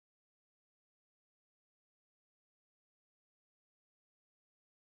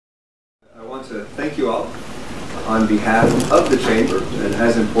I want to thank you all on behalf of the Chamber, and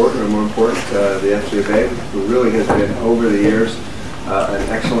as important or more important, the FGFA, who really has been over the years an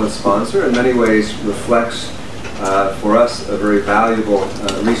excellent sponsor, in many ways reflects for us a very valuable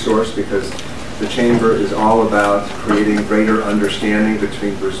resource, because the Chamber is all about creating greater understanding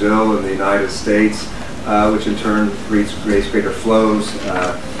between Brazil and the United States, which in turn creates greater flows,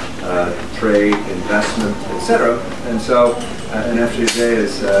 trade, investment, etc. And so an FGFA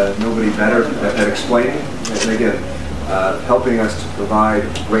is nobody better at explaining, and again, helping us to provide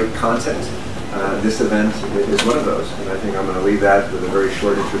great content. This event is one of those, and I think I'm going to leave that with a very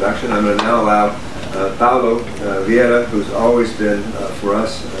short introduction. I'm going to now allow Paulo Veira, who's always been for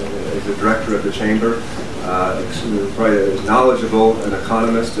us as the director of the Chamber, probably as knowledgeable an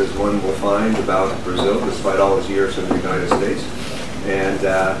economist as one will find about Brazil, despite all his years in the United States. And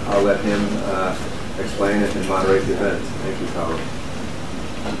I'll let him explain it and moderate the event. Thank you, Paulo.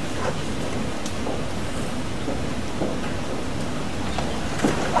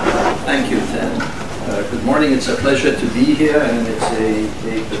 Thank you, Ted. Good morning. It's a pleasure to be here, and it's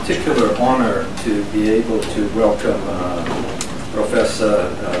a particular honor to be able to welcome Professor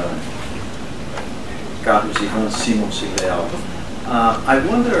Carlos Ivan Simonsen Leal. I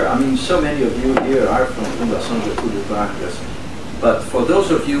wonder, I mean, so many of you here are from Fundação Getulio Vargas, but for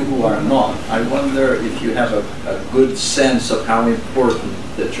those of you who are not, I wonder if you have a good sense of how important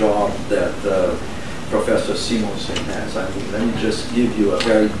the job that Professor Simonsen has. I mean, let me just give you a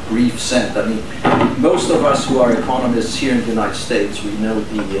very brief sense. I mean, most of us who are economists here in the United States, we know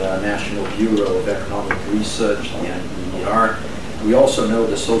the National Bureau of Economic Research, the NBER. We also know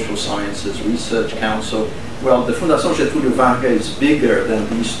the Social Sciences Research Council. Well, the Fundação Getulio Vargas is bigger than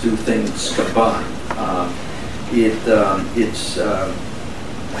these two things combined.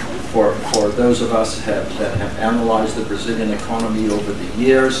 For those of us that have analyzed the Brazilian economy over the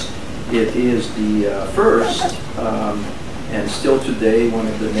years, it is the first, and still today, one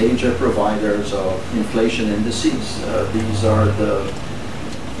of the major providers of inflation indices. These are the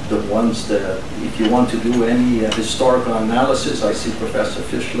ones that, if you want to do any historical analysis, I see Professor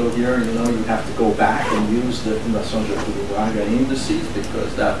Fischler here, you know, you have to go back and use the Fundação Getulio Vargas indices,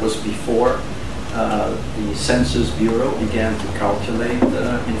 because that was before the Census Bureau began to calculate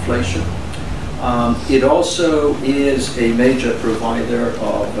inflation. It also is a major provider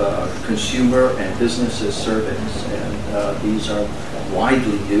of consumer and businesses surveys, and these are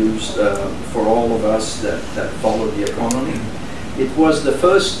widely used for all of us that follow the economy. It was the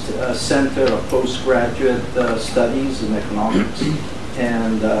first center of postgraduate studies in economics,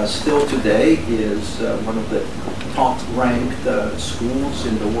 and still today is one of the top-ranked schools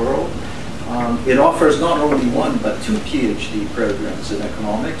in the world. It offers not only one, but two PhD programs in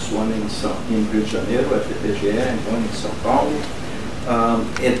economics, one in Rio de Janeiro at the PGE and one in São Paulo.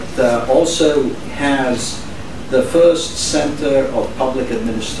 It also has the first center of public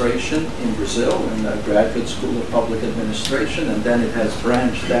administration in Brazil, in the Graduate School of Public Administration, and then it has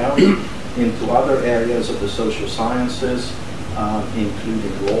branched out into other areas of the social sciences,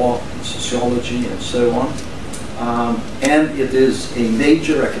 including law, sociology, and so on. And it is a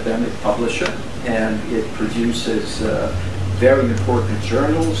major academic publisher, and it produces very important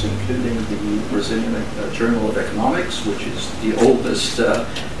journals, including the Brazilian Journal of Economics, which is the oldest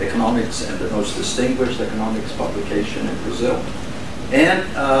economics and the most distinguished economics publication in Brazil. And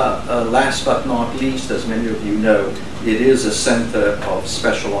last but not least, as many of you know, it is a center of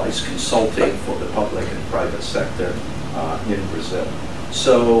specialized consulting for the public and private sector in Brazil.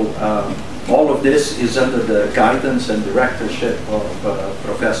 So all of this is under the guidance and directorship of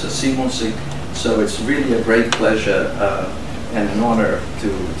Professor Simonsen, so it's really a great pleasure and an honor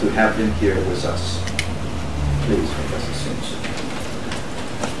to have him here with us. Please, Professor Simonsen.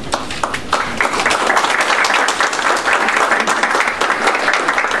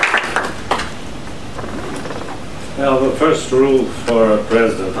 Well, the first rule for a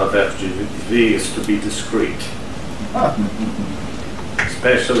president of FGV is to be discreet,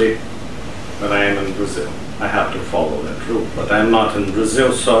 especially when I am in Brazil. I have to follow that rule, but I'm not in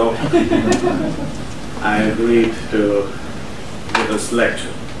Brazil, so I agreed to give this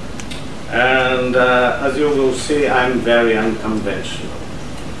lecture. And as you will see, I'm very unconventional.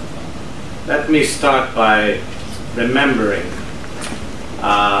 Let me start by remembering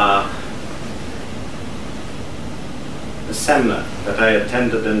a seminar that I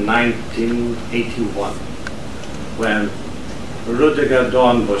attended in 1981 when Rudiger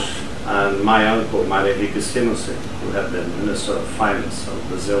Dornbusch and my uncle, Maria Simonsen, who had been Minister of Finance of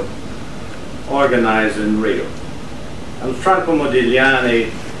Brazil, organized in Rio. And Franco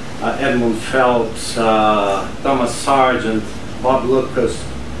Modigliani, Edmund Phelps, Thomas Sargent, Bob Lucas,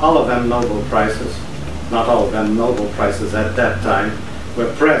 all of them Nobel Prizes, not all of them Nobel Prizes at that time,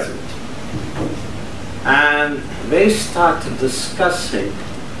 were present. And they started discussing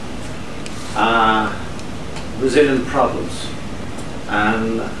Brazilian problems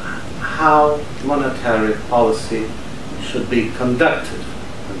and how monetary policy should be conducted,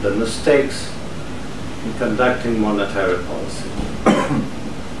 and the mistakes in conducting monetary policy.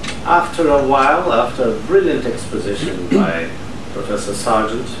 After a while, after a brilliant exposition by Professor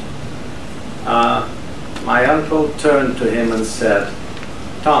Sargent, my uncle turned to him and said,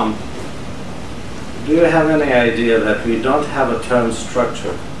 "Tom, do you have any idea that we don't have a term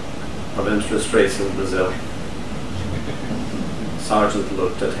structure of interest rates in Brazil?" Sargent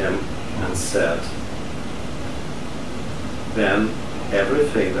looked at him and said, "Then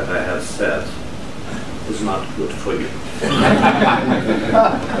everything that I have said is not good for you."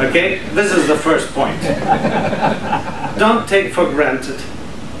 Okay, this is the first point. Don't take for granted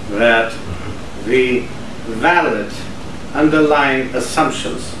that the valid underlying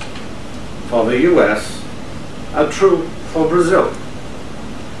assumptions for the US are true for Brazil.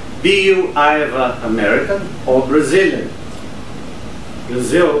 Be you either American or Brazilian.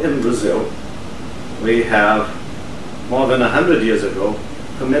 In Brazil, we have more than 100 years ago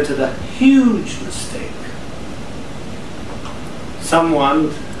committed a huge mistake.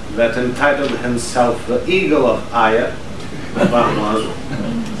 Someone that entitled himself the Eagle of Aya,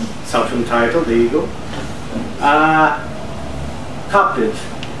 self-entitled Eagle, copied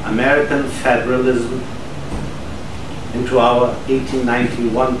American federalism into our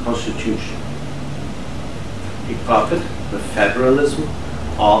 1891 Constitution. He copied the federalism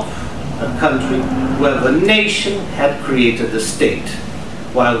of a country where the nation had created a state,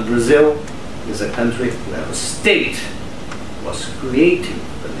 while Brazil is a country where the state was creating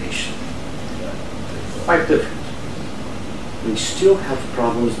the nation. Quite different. We still have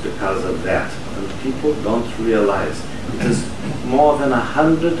problems because of that, and people don't realize it is more than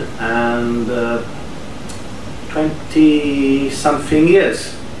 120-something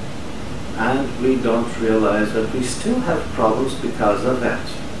years, and we don't realize that we still have problems because of that.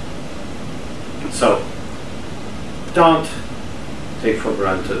 So, don't take for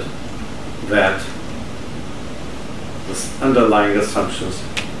granted that the underlying assumptions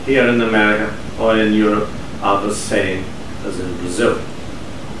here in America or in Europe are the same as in Brazil.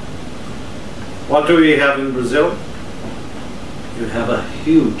 What do we have in Brazil? You have a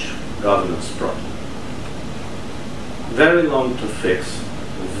huge governance problem. Very long to fix,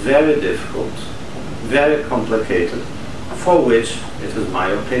 very difficult, very complicated, for which, it is my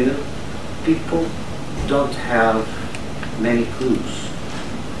opinion, people don't have many clues.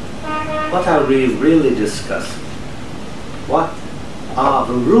 What are we really discussing? What are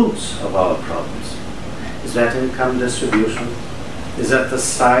the roots of our problems? Is that income distribution? Is that the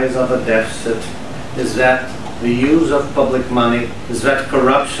size of a deficit? Is that the use of public money? Is that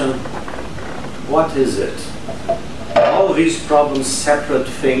corruption? What is it? All these problems separate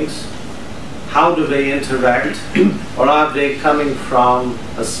things? How do they interact? Or are they coming from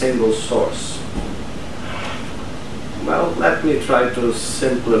a single source? Well, let me try to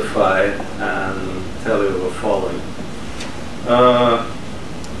simplify and tell you the following.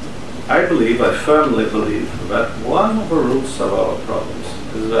 I firmly believe that one of the roots of our problems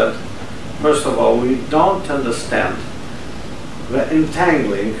is that, first of all, we don't understand the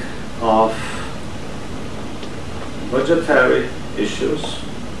entangling of budgetary issues,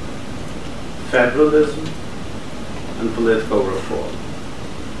 federalism, and political reform.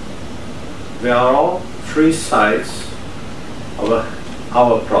 They are all three sides of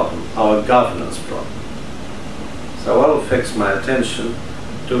our problem, our governance problem. So I will fix my attention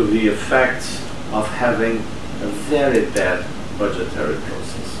to the effects of having a very bad budgetary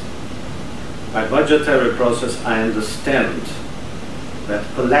process. By budgetary process, I understand that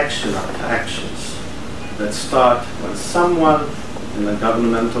collection of actions that start when someone in a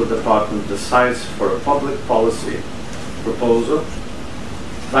governmental department decides for a public policy proposal,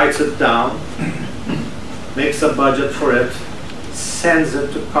 writes it down, makes a budget for it, sends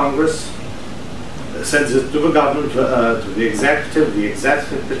it to Congress, sends it to the government, to the executive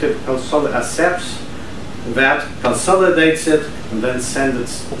accepts that, consolidates it, and then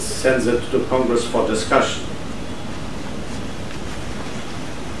sends it to Congress for discussion.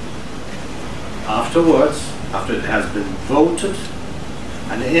 Afterwards, after it has been voted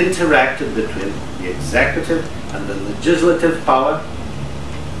and interacted between the executive and the legislative power,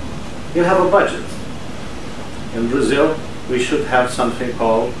 you have a budget. In Brazil, we should have something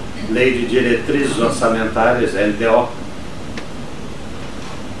called Lei de Diretrizes Orçamentárias, LDO.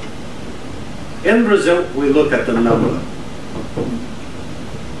 In Brazil, we look at the number.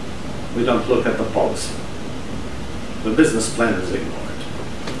 we don't look at the policy. The business plan is ignored.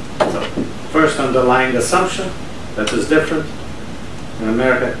 So, first underlying assumption, that is different. In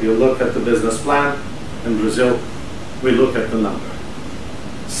America, you look at the business plan. In Brazil, we look at the number.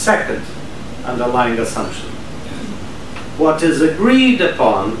 Second underlying assumption, what is agreed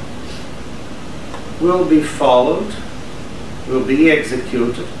upon will be followed, will be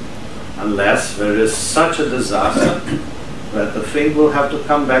executed, unless there is such a disaster that the thing will have to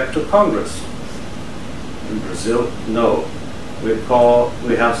come back to Congress. In Brazil, no.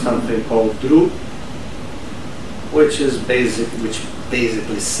 We have something called DRU, which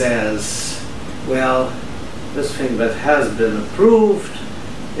basically says, well, this thing that has been approved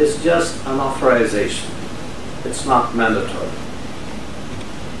is just an authorization. It's not mandatory.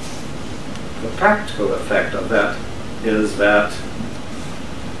 The practical effect of that is that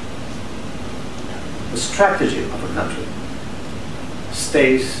the strategy of a country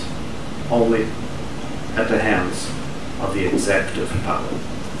stays only at the hands of the executive power.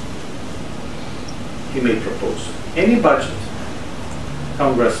 He may propose any budget.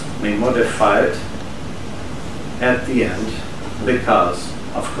 Congress may modify it at the end because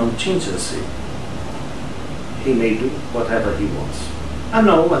of contingency. He may do whatever he wants. And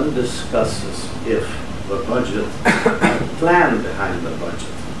no one discusses if the budget, the plan behind the budget,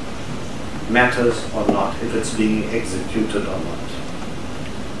 matters or not, if it's being executed or not.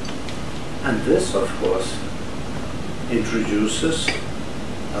 And this, of course, introduces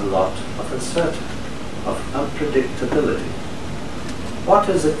a lot of uncertainty, of unpredictability. What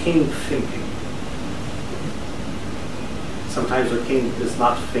is a king thinking? Sometimes a king is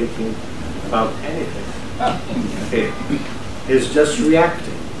not thinking about anything. Okay. He's just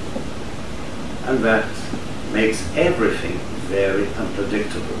reacting. And that makes everything very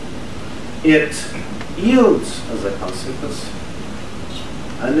unpredictable. It yields, as a consequence,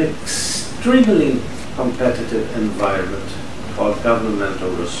 an extremely competitive environment for governmental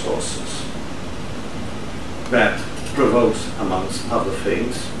resources that provokes, amongst other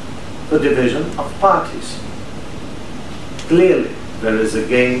things, the division of parties. Clearly, there is a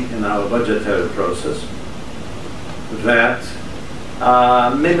game in our budgetary process that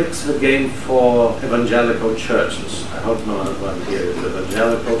mimics the game for evangelical churches. I hope no one here is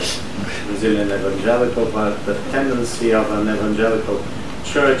evangelical, Brazilian evangelical, but the tendency of an evangelical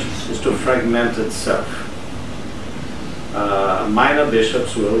church is to fragment itself. Minor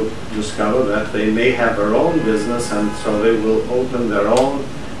bishops will discover that they may have their own business, and so they will open their own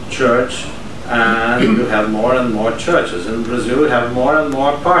church, and you have more and more churches. In Brazil, you have more and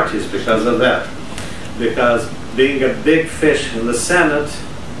more parties because of that. Because being a big fish in the Senate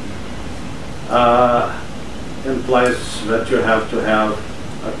implies that you have to have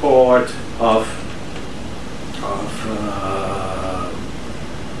a cohort of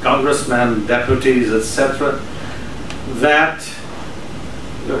congressmen, deputies, etc., that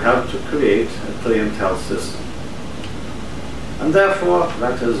you have to create a clientele system. And therefore,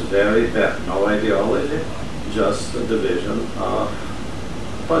 that is very bad. No ideology, just a division of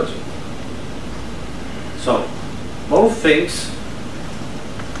budget. So, both things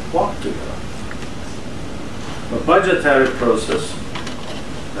walk together. The budgetary process,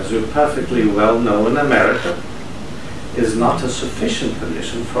 as you perfectly well know in America, is not a sufficient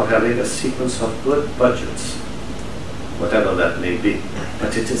condition for having a sequence of good budgets, whatever that may be.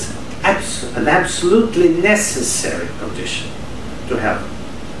 But it is an absolutely necessary condition to have them.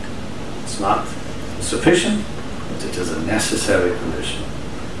 It's not sufficient, but it is a necessary condition.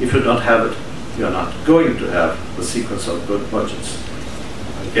 If you don't have it, you're not going to have the sequence of good budgets.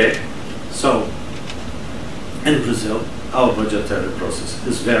 Okay? So, in Brazil, our budgetary process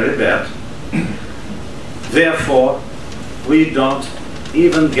is very bad. Therefore, we don't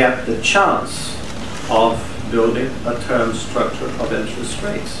even get the chance of building a term structure of interest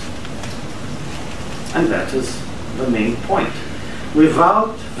rates. And that is the main point.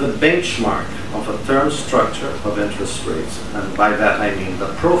 Without the benchmark of a term structure of interest rates, and by that I mean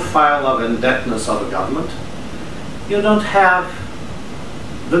the profile of indebtedness of a government, you don't have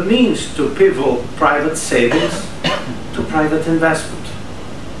the means to pivot private savings to private investment.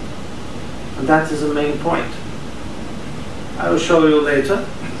 And that is the main point. I will show you later.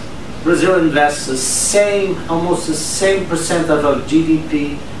 Brazil invests the same, almost the same percent of our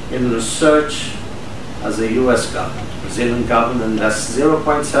GDP in research as the US government. Brazilian government invests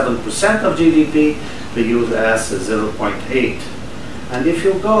 0.7% of GDP, the US is 0.8. And if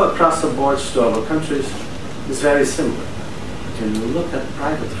you go across the boards to other countries, it's very similar. But when you look at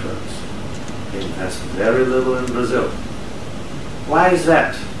private firms, they invest very little in Brazil. Why is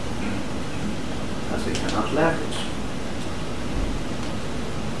that? Because they cannot leverage.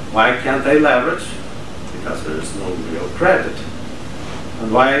 Why can't they leverage? Because there is no real credit.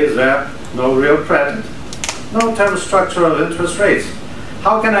 And why is there no real credit? No term structure of interest rates.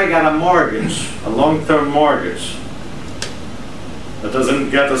 How can I get a mortgage, a long-term mortgage, that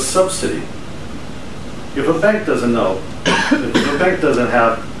doesn't get a subsidy? If a bank doesn't know, if a bank doesn't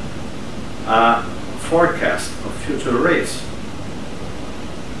have a forecast of future rates.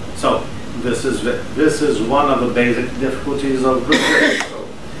 So this is one of the basic difficulties of Brazil. So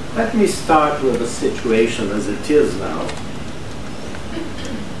let me start with the situation as it is now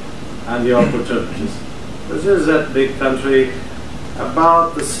and the opportunities. Brazil is that big country,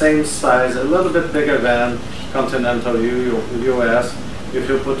 about the same size, a little bit bigger than continental US. If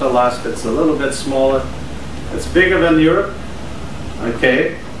you put Alaska, it's a little bit smaller. It's bigger than Europe,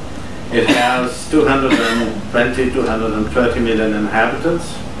 okay. It has 220, 230 million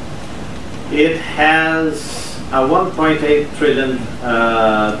inhabitants. It has a $1.8 trillion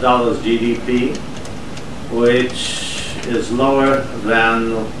GDP, which is lower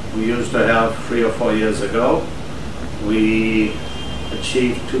than we used to have 3 or 4 years ago. We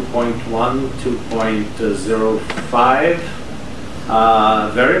achieved 2.1,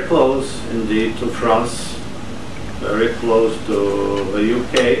 2.05, very close indeed to France, very close to the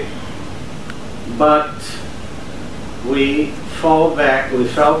UK, but we fell back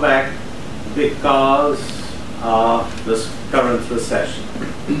because of this current recession.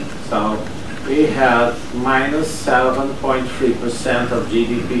 So we had minus 7.3% of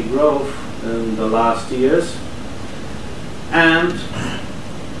GDP growth in the last years. And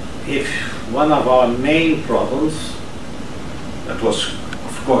if one of our main problems, that was,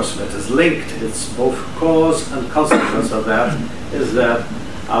 of course, that is linked, it's both cause and consequence of that, is that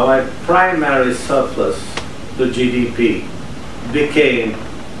our primary surplus to GDP became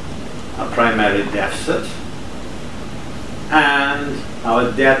a primary deficit, and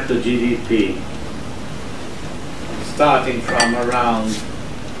our debt to GDP, starting from around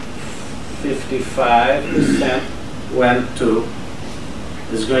 55%, went to,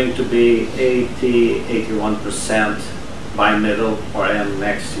 is going to be 80, 81% by middle or end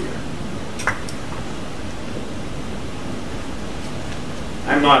next year.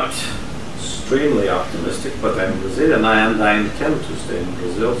 I'm not extremely optimistic, but I'm Brazilian and I intend to stay in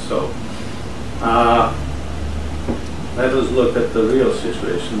Brazil, so let us look at the real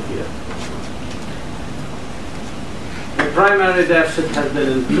situation here. The primary deficit has been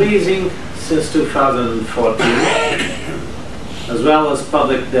increasing since 2014, as well as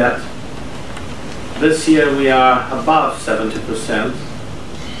public debt. This year we are above 70%,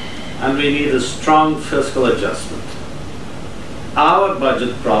 and we need a strong fiscal adjustment. Our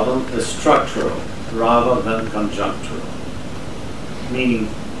budget problem is structural rather than conjunctural, meaning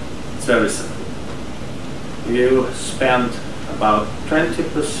it's very simple. You spend about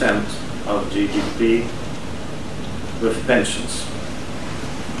 20% of GDP with pensions.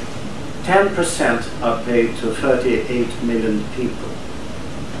 10% are paid to 38 million people.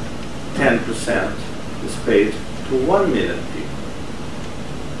 10% is paid to 1 million people.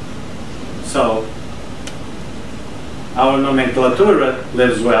 So our nomenclatura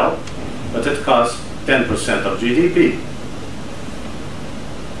lives well, but it costs 10% of GDP.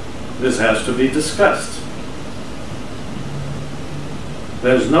 This has to be discussed.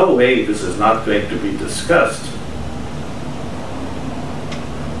 There's no way this is not going to be discussed.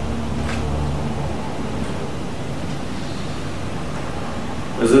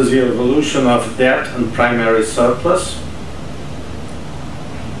 This is the evolution of debt and primary surplus.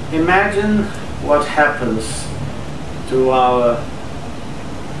 Imagine what happens to our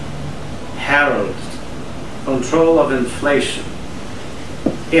heralded control of inflation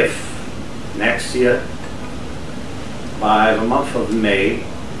if next year, by the month of May,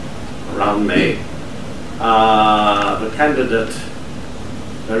 around May,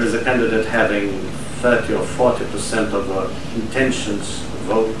 there is a candidate having 30 or 40% of the intentions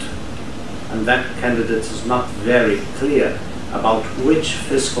vote, and that candidate is not very clear about which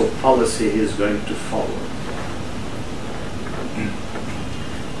fiscal policy he is going to follow.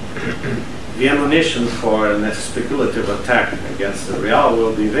 The ammunition for a speculative attack against the real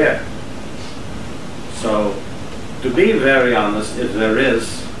will be there. So, to be very honest, if there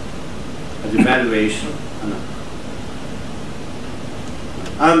is a devaluation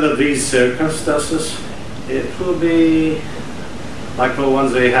under these circumstances, it will be like the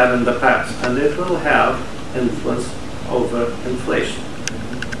ones they had in the past, and it will have influence over inflation.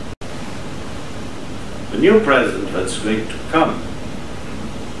 The new president that's going to come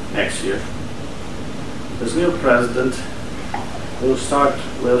next year, this new president will start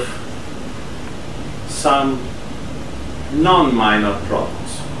with some non-minor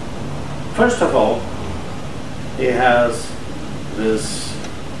problems. First of all, he has this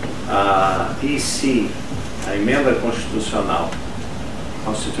EC, a emenda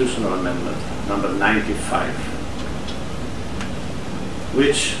constitutional amendment, number 95,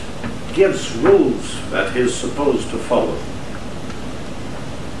 which gives rules that he's supposed to follow.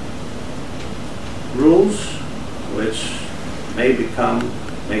 Rules which may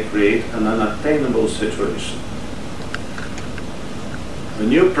create an unattainable situation. The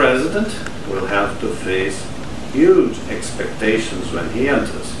new president will have to face huge expectations when he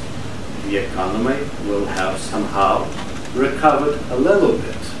enters. The economy will have somehow recovered a little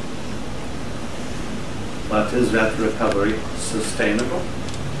bit. But is that recovery sustainable?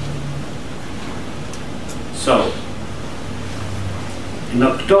 So, in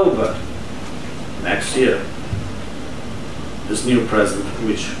October next year, this new president,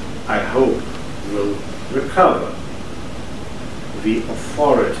 which I hope will recover the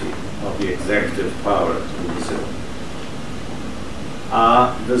authority of the executive power in Brazil,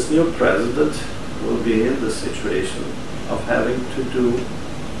 this new president will be in the situation of having to do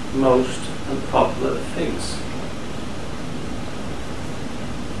most unpopular things.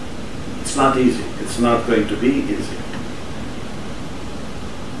 It's not easy. It's not going to be easy.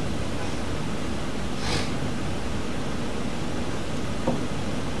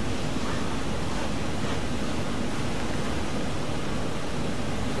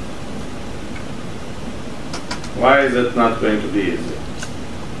 Why is it not going to be easy?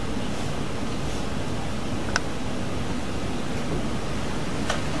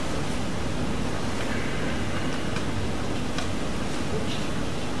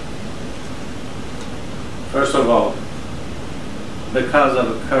 First of all, because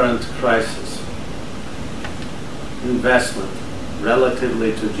of the current crisis, investment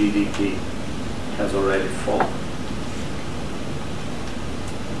relatively to GDP has already fallen.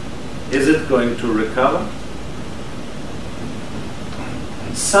 Is it going to recover?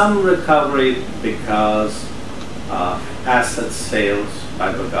 Some recovery because asset sales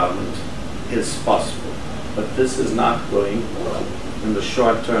by the government is possible, but this is not going in the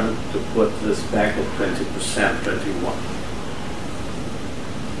short term to put this back at 20%,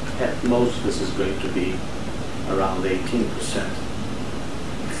 21%. At most, this is going to be around 18%.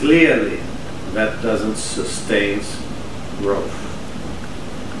 Clearly, that doesn't sustain growth.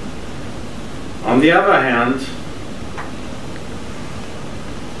 On the other hand,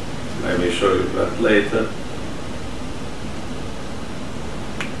 let me show you that later.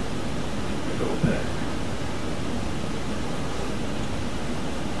 Go back.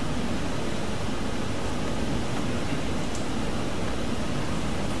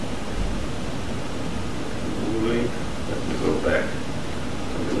 Moving. Let me go back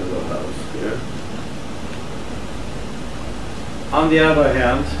to the little house here. On the other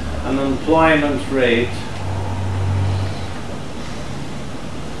hand, an unemployment rate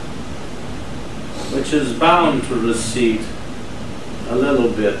which is bound to recede a little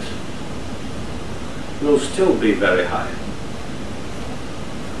bit, will still be very high.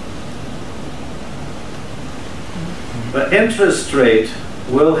 The interest rate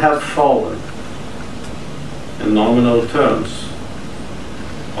will have fallen in nominal terms,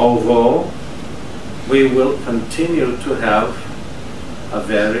 although we will continue to have a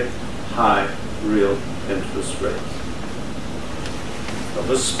very high real interest rate. So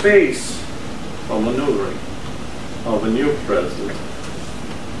the space for maneuvering of a new president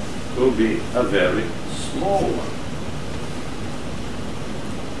will be a very small one.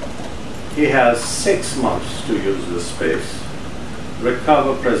 He has 6 months to use this space,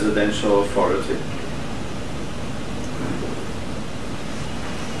 recover presidential authority,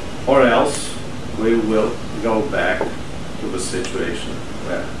 or else we will go back to the situation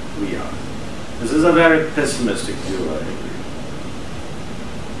where we are. This is a very pessimistic view, I agree.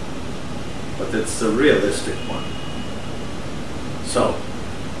 But it's a realistic one. So,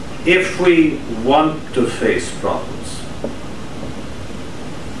 if we want to face problems,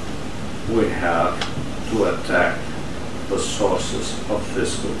 we have to attack the sources of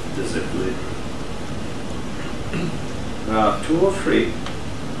fiscal disequilibrium. There are 2 or 3.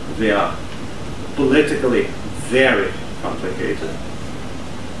 They are politically very complicated,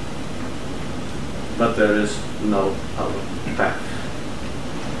 but there is no other path.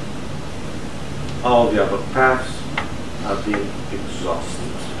 All the other paths are being exhausted.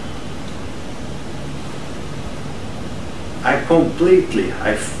 I fully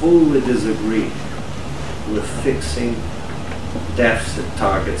disagree with fixing deficit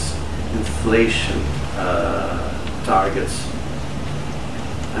targets, inflation targets,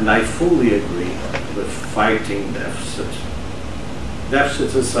 and I fully agree with fighting deficit.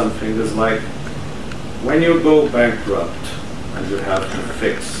 deficit is something is like when you go bankrupt and you have to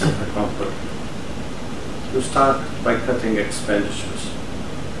fix a company, you start by cutting expenditures,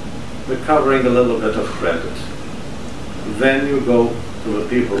 recovering a little bit of credit. Then you go to the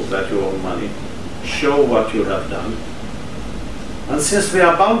people that you owe money, show what you have done. And since we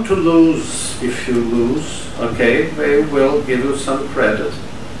are bound to lose if you lose, okay, they will give you some credit.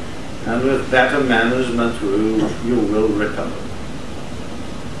 And with better management, you will recover.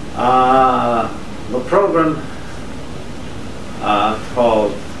 The program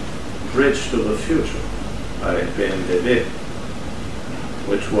called Bridge to the Future by PMDB,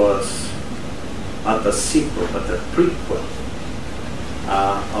 which was not a sequel but a prequel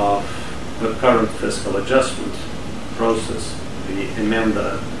of the current fiscal adjustment process, the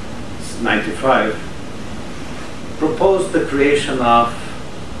Amenda 95, proposed the creation of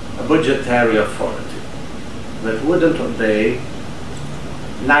a budgetary authority that wouldn't obey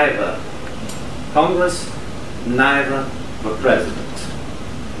neither Congress, neither the President.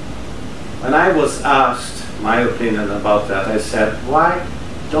 When I was asked my opinion about that, I said, why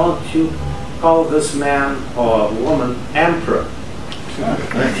don't you call this man or woman emperor?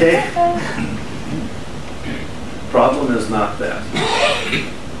 Okay? Problem is not that.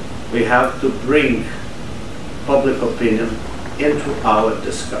 We have to bring public opinion into our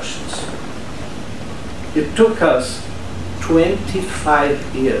discussions. It took us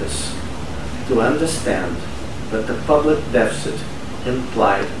 25 years to understand that the public deficit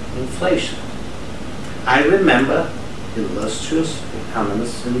implied inflation. I remember illustrious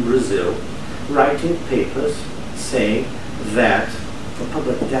economists in Brazil writing papers saying that the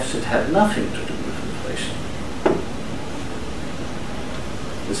public deficit had nothing to do with inflation.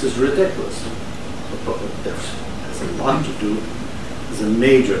 This is ridiculous. The public deficit has a lot to do, is a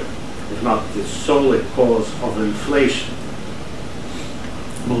major, if not the solely cause of inflation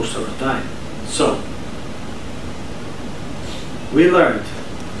most of the time. So, we learned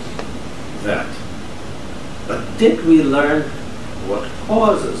that. But did we learn what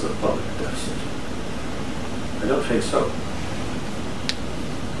causes a public deficit? I don't think so.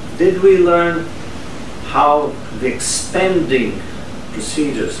 Did we learn how the expending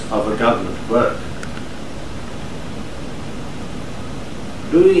procedures of a government work?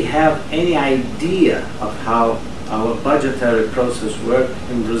 Do we have any idea of how our budgetary process works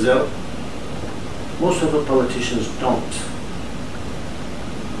in Brazil? Most of the politicians don't.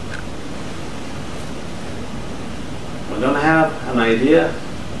 We don't have an idea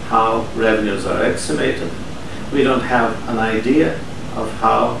how revenues are estimated. We don't have an idea of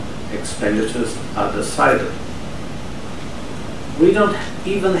how expenditures are decided. We don't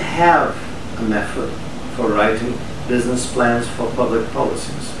even have a method for writing business plans for public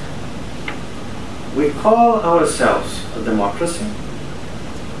policies. We call ourselves a democracy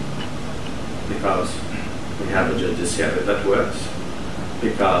because we have a judiciary that works,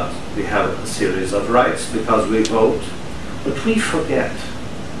 because we have a series of rights, because we vote, but we forget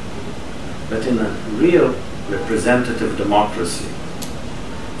that in a real representative democracy,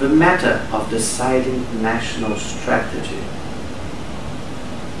 the matter of deciding national strategy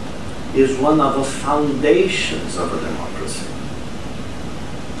is one of the foundations of a democracy.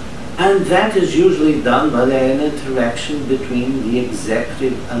 And that is usually done by an interaction between the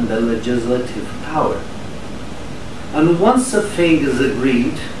executive and the legislative power. And once a thing is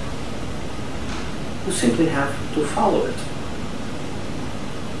agreed, you simply have to follow it.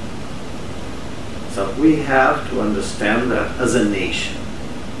 So we have to understand that as a nation,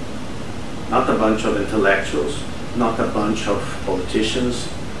 not a bunch of intellectuals, not a bunch of politicians.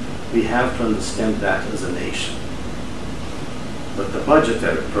 We have to understand that as a nation. But the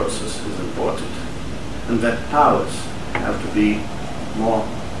budgetary process is important, and that powers have to be more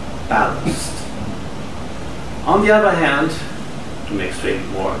balanced. On the other hand, to make things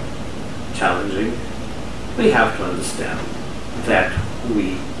more challenging, we have to understand that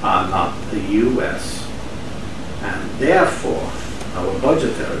we are not the US, and therefore our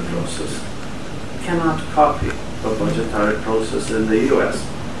budgetary process cannot copy the budgetary process in the US.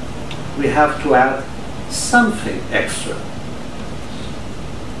 We have to add something extra,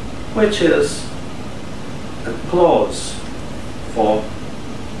 which is a clause for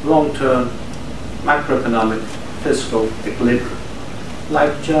long-term macroeconomic fiscal equilibrium,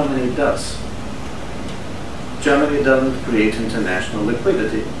 like Germany does. Germany doesn't create international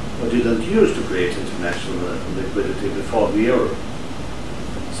liquidity, or didn't use to create international liquidity before the euro.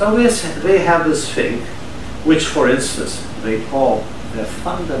 So they have this thing, which, for instance, they call their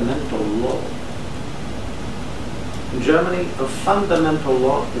fundamental law. In Germany, a fundamental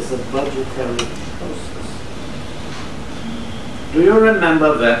law is a budgetary process. Do you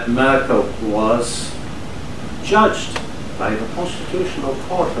remember that Merkel was judged by the Constitutional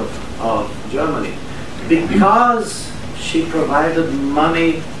Court of Germany because she provided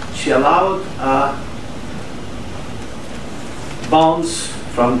money, she allowed bonds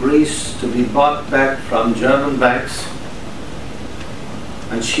from Greece to be bought back from German banks,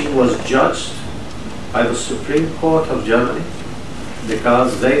 and she was judged by the Supreme Court of Germany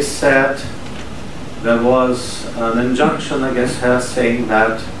because they said there was an injunction against her saying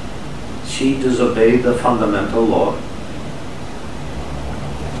that she disobeyed the fundamental law.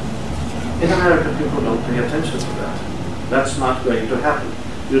 In America, people don't pay attention to that. That's not going to happen.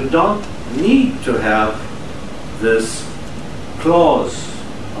 You don't need to have this clause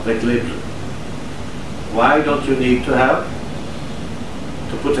of equilibrium. Why don't you need to have?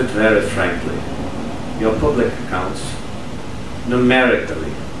 To put it very frankly, your public accounts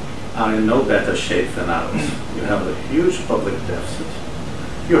numerically are in no better shape than ours. You have a huge public deficit.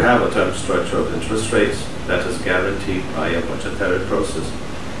 You have a term structure of interest rates that is guaranteed by a budgetary process.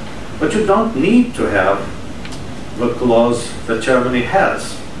 But you don't need to have the clause that Germany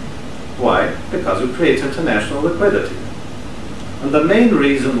has. Why? Because you create international liquidity. And the main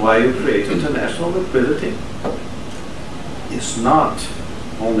reason why you create international liquidity is not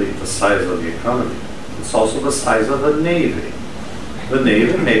only the size of the economy, it's also the size of the Navy. The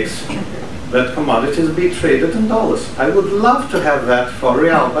Navy makes that commodities be traded in dollars. I would love to have that for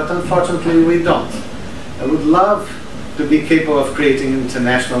real, but unfortunately we don't. I would love to be capable of creating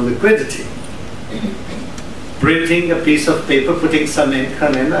international liquidity. Printing a piece of paper, putting some ink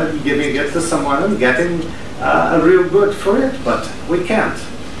on it, and giving it to someone and getting a real good for it, but we can't.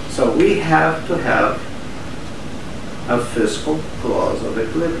 So we have to have a fiscal clause of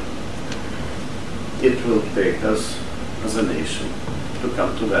equilibrium. It will take us as a nation to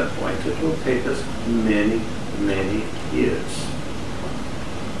come to that point. It will take us many, many years.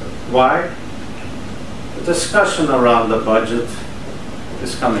 Why? The discussion around the budget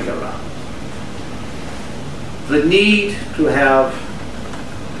is coming around. The need to have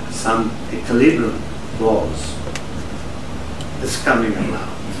some equilibrium clause is coming around.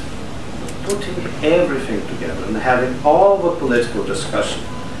 Putting everything together and having all the political discussion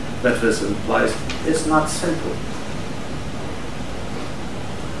that this implies is not simple.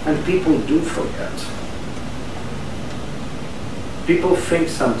 And people do forget. People think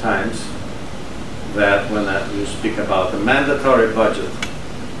sometimes that when you speak about a mandatory budget,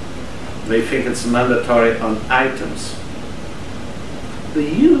 they think it's mandatory on items. The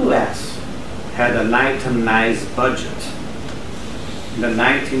US had an itemized budget in the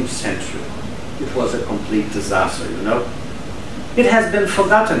 19th century. It was a complete disaster, you know. It has been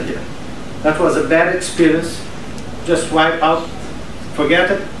forgotten here. That was a bad experience. Just wipe out,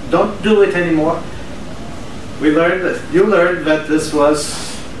 forget it, don't do it anymore. We learned that, you learned that this was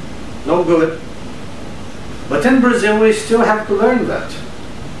no good. But in Brazil, we still have to learn that.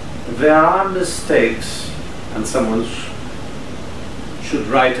 There are mistakes, and someone should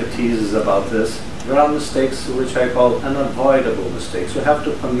write a thesis about this. There are mistakes which I call unavoidable mistakes. You have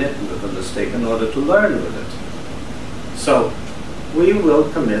to commit with a mistake in order to learn with it. So we will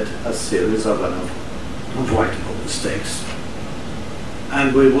commit a series of unavoidable mistakes,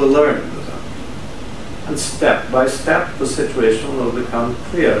 and we will learn with them. And step by step, the situation will become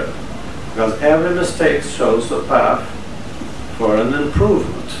clearer, because every mistake shows the path for an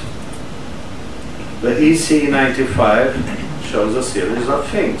improvement. The EC 95 shows a series of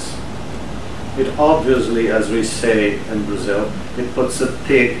things. It obviously, as we say in Brazil, it puts a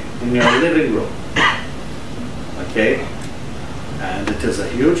pig in your living room. Okay? And it is a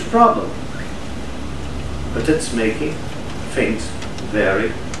huge problem. But it's making things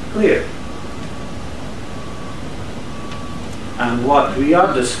very clear. And what we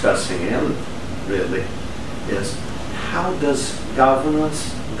are discussing in, really, is how does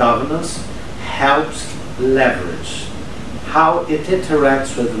governance helps leverage, how it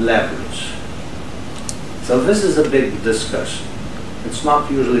interacts with leverage. So this is a big discussion. It's not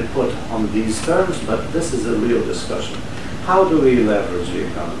usually put on these terms, but this is a real discussion. How do we leverage the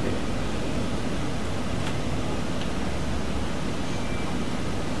economy?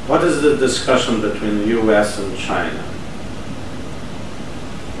 What is the discussion between the US and China?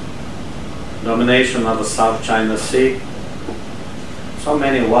 Domination of the South China Sea. So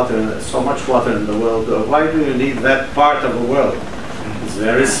much water in the world. Why do you need that part of the world? It's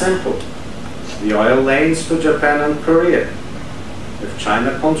very simple. The oil lanes to Japan and Korea. If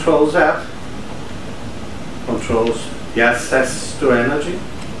China controls that, controls the access to energy,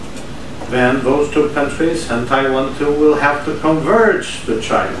 then those two countries and Taiwan too will have to converge to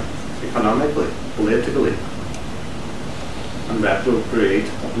China economically, politically. And that will create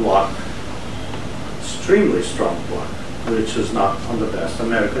a bloc, extremely strong bloc, which is not on the best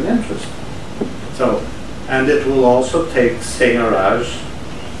American interest. So, and it will also take seigniorage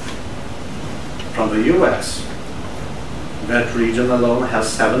from the US. That region alone has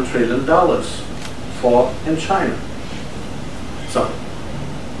 $7 trillion for in China. So,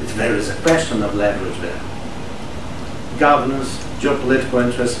 there is a question of leverage there. Governance, geopolitical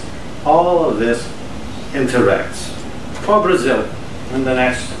interests, all of this interacts. For Brazil, in the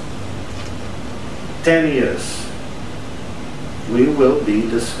next 10 years, we will be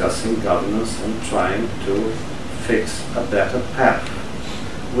discussing governance and trying to fix a better path.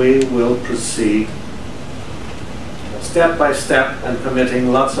 We will proceed step by step and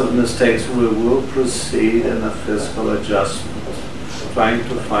committing lots of mistakes. We will proceed in a fiscal adjustment, trying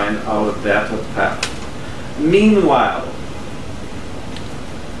to find our better path. Meanwhile,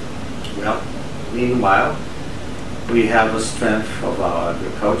 we have the strength of our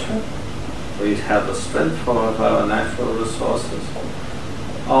agriculture, we have the strength of our natural resources,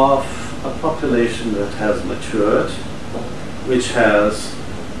 of a population that has matured, which has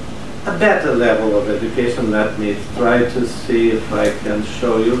a better level of education. Let me try to see if I can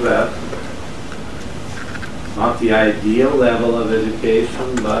show you that. Not the ideal level of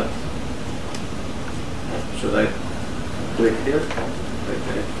education, but should I click here?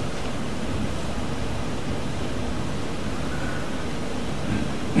 Okay.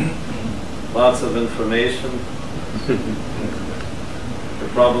 Lots of information. You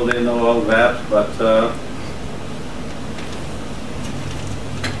probably know all that, but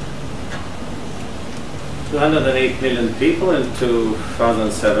 208 million people in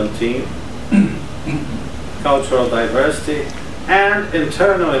 2017, cultural diversity, and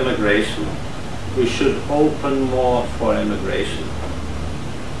internal immigration. We should open more for immigration.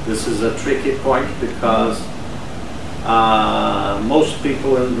 This is a tricky point because most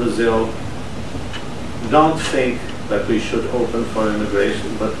people in Brazil don't think that we should open for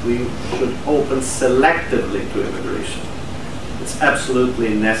immigration, but we should open selectively to immigration. It's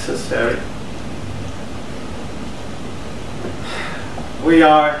absolutely necessary. We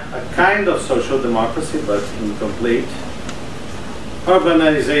are a kind of social democracy, but incomplete.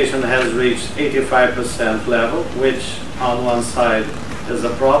 Urbanization has reached 85% level, which on one side is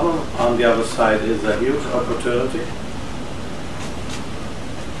a problem, on the other side is a huge opportunity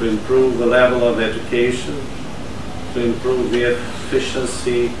to improve the level of education, to improve the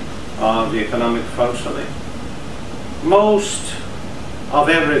efficiency of the economic functioning. Most of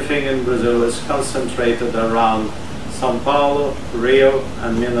everything in Brazil is concentrated around São Paulo, Rio,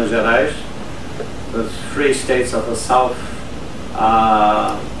 and Minas Gerais, the three states of the southwest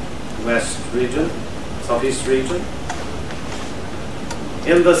region, southeast region.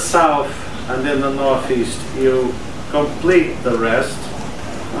 In the south and in the northeast, you complete the rest.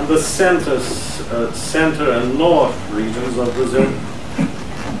 And the center and north regions of Brazil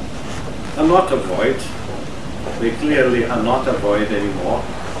are not a void. They clearly are not a void anymore.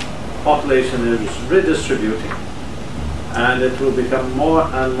 Population is redistributing, and it will become more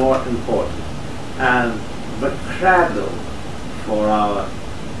and more important. And the cradle for our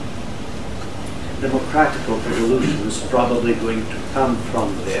democratic evolution is probably going to come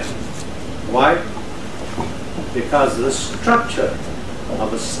from there. Why? Because the structure of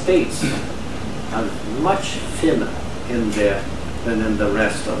the states are much thinner in there than in the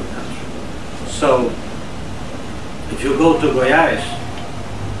rest of the country. So, if you go to Goiás,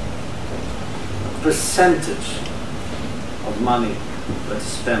 the percentage of money that's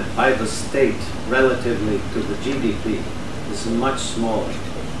spent by the state relatively to the GDP is much smaller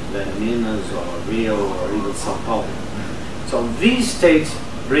than Minas or Rio or even São Paulo. So these states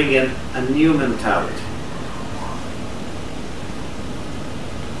bring in a new mentality.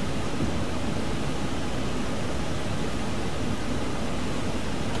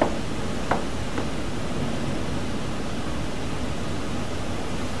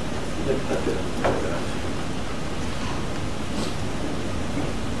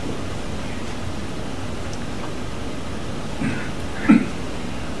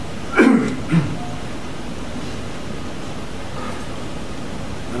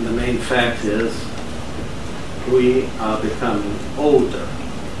 And the main fact is we are becoming older.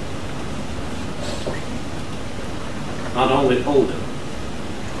 Not only older,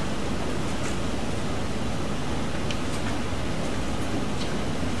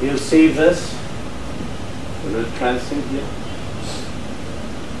 you see this? The transient here?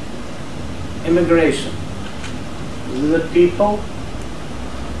 Immigration. The people,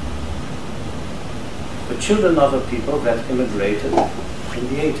 the children of the people that immigrated in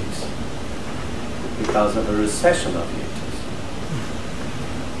the 80s because of the recession of the 80s.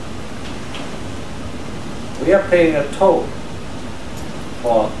 We are paying a toll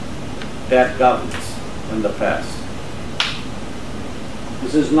for bad governance in the past.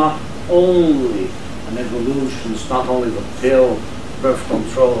 This is not only an evolution, it's not only the pill, birth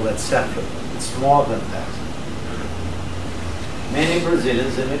control, etc. It's more than that. Many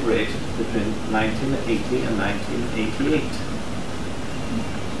Brazilians immigrated between 1980 and 1988.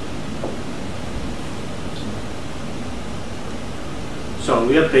 So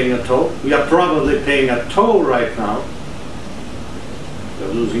we are paying a toll. We are probably paying a toll right now. We're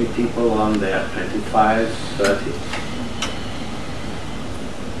losing people on their 25, 30.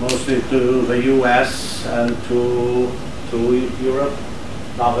 Mostly to the US and to Europe,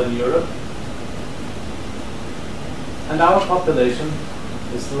 Northern Europe. And our population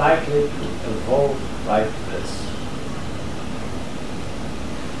is likely to evolve like this.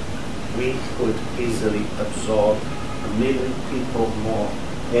 We could easily absorb 1 million people more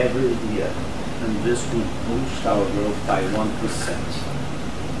every year, and this would boost our growth by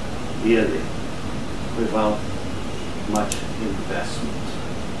 1% yearly without much investment.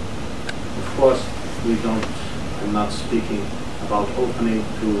 Of course, I'm not speaking about opening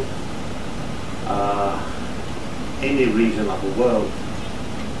to any region of the world.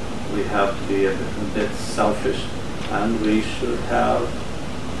 We have to be a bit selfish, and we should have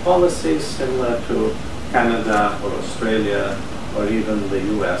policies similar to Canada or Australia or even the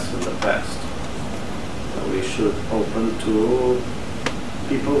US in the past. We should open to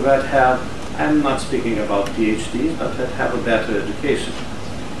people that have, I'm not speaking about PhDs, but that have a better education.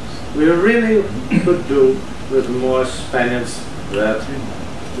 We really could do with more Spaniards that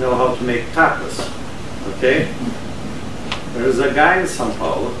know how to make tapas, okay? There is a guy in São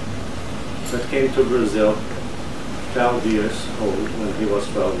Paulo that came to Brazil 12 years old, when he was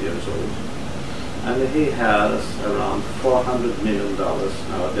 12 years old. And he has around $400 million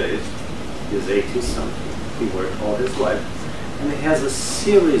nowadays. He's 80-something. He worked all his life. And he has a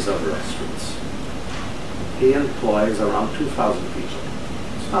series of restaurants. He employs around 2,000 people.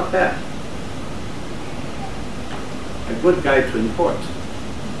 It's not bad. A good guy to import.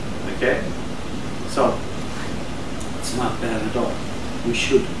 Okay? So, it's not bad at all. We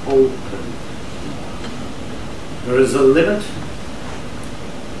should open. There is a limit.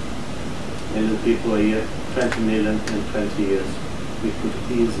 Million people a year, 20 million in 20 years. We could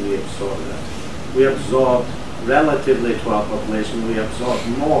easily absorb that. We absorbed, relatively to our population, we absorbed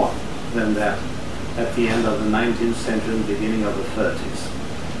more than that at the end of the 19th century and beginning of the 30s.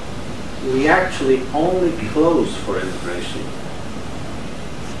 We actually only closed for immigration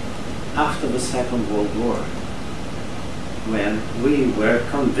after the Second World War, when we were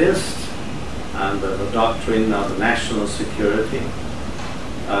convinced under the doctrine of national security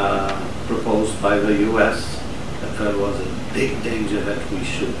proposed by the US that there was a big danger that we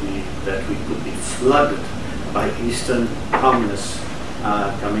could be flooded by Eastern communists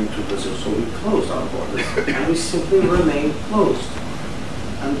coming to Brazil. So we closed our borders and we simply remained closed.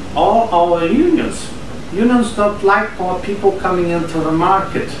 And all our unions don't like more people coming into the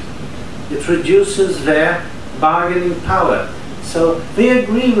market. It reduces their bargaining power. So they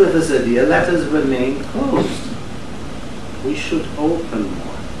agree with this idea, let us remain closed. We should open more.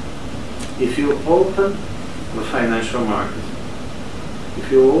 If you open the financial market,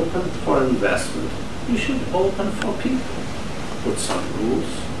 if you open for investment, you should open for people. Put some rules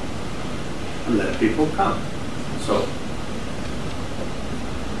and let people come. So,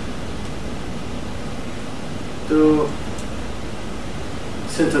 to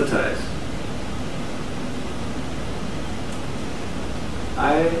synthesize,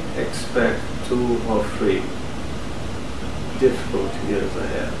 I expect 2 or 3 difficult years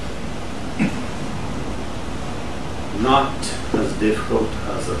ahead. Not as difficult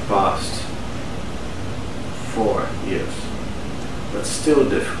as the past 4 years, but still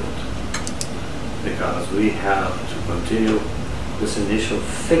difficult, because we have to continue this initial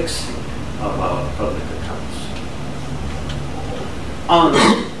fixing of our public accounts. On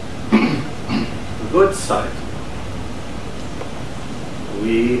the good side,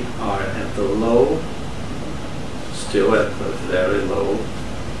 we are at the low, still at the very low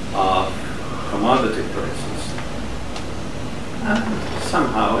of commodity prices. And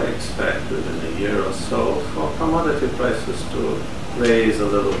somehow I expect within a year or so for commodity prices to raise a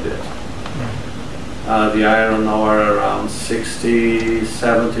little bit. The iron ore around 60,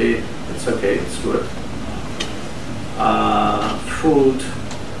 70, it's okay, it's good. Food,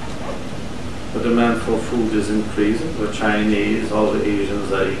 the demand for food is increasing. The Chinese, all the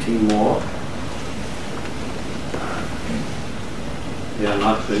Asians are eating more. They are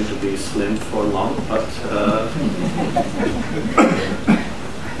not going to be slim for long, but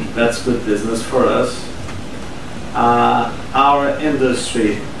that's good business for us. Our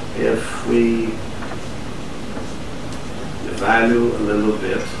industry, if we value a little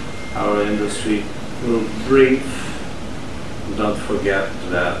bit, our industry will breathe. Don't forget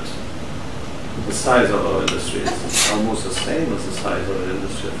that the size of our industry is almost the same as the size of the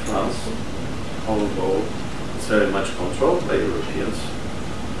industry of France, although it's very much controlled by Europeans.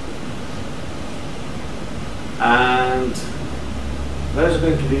 And there's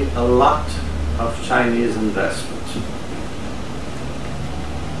going to be a lot of Chinese investment,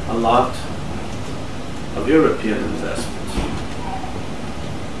 a lot of European investment.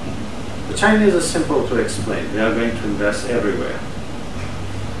 The Chinese are simple to explain. They are going to invest everywhere.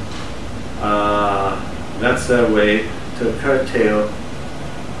 That's their way to curtail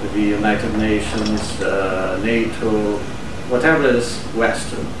the United Nations, NATO, whatever is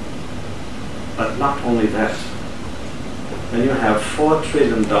Western. But not only that. When you have $4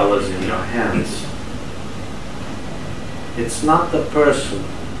 trillion in your hands, it's not the person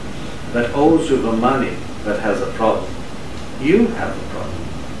that owes you the money that has a problem. You have a problem.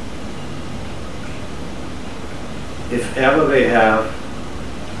 If ever they have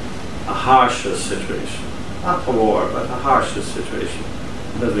a harsher situation, not a war, but a harsher situation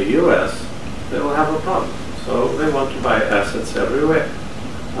than the US, they will have a problem. So they want to buy assets everywhere,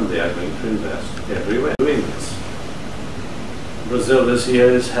 and they are going to invest everywhere doing this. Brazil this year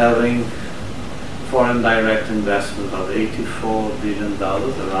is having foreign direct investment of $84 billion,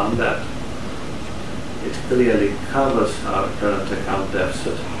 around that. It clearly covers our current account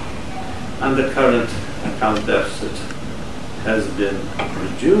deficit. And the current account deficit has been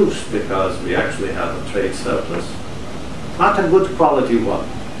reduced because we actually have a trade surplus. Not a good quality one,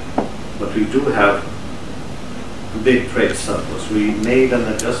 but we do have a big trade surplus. We made an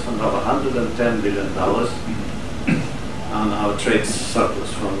adjustment of $110 billion on our trade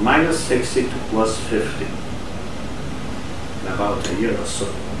surplus from -60 to +50 in about a year or so.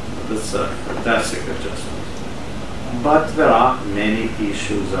 That's a fantastic adjustment. But there are many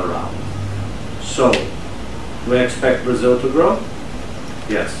issues around. So, do I expect Brazil to grow?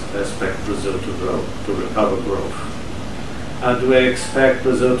 Yes, I expect Brazil to grow, to recover growth. Do I expect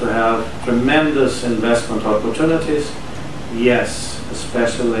Brazil to have tremendous investment opportunities? Yes,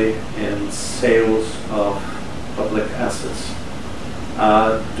 especially in sales of public assets.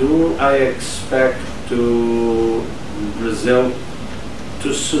 Do I expect Brazil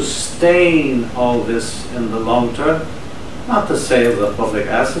to sustain all this in the long term? Not the sales of public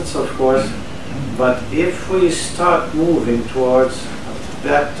assets, of course, but if we start moving towards a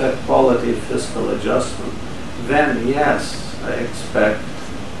better quality fiscal adjustment, then yes, I expect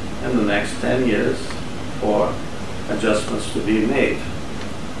in the next 10 years for adjustments to be made.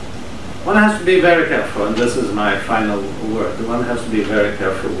 One has to be very careful, and this is my final word. One has to be very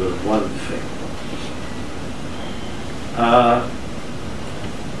careful with one thing.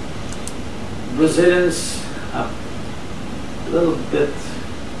 Brazilians, a little bit,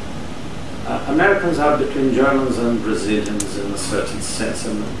 Americans are between Germans and Brazilians in a certain sense,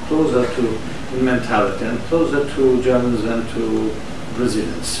 and closer to in mentality, and closer to Germans than to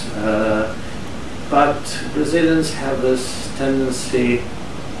Brazilians. But Brazilians have this tendency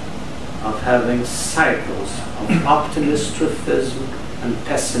of having cycles of optimistrophism and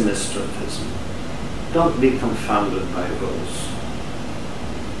pessimistrophism. Don't be confounded by those.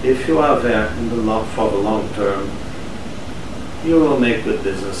 If you are there in for the long term, you will make good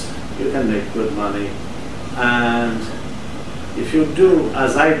business, you can make good money, and if you do,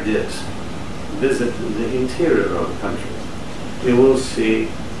 as I did, visit the interior of the country, you will see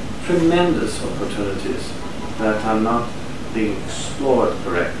tremendous opportunities that are not being explored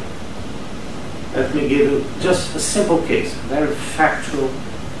correctly. Let me give you just a simple case, very factual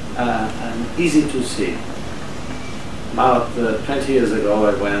and easy to see. About 20 years ago,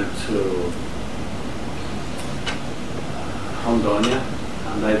 I went to Rondônia,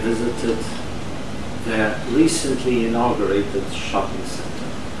 and I visited their recently inaugurated shopping center.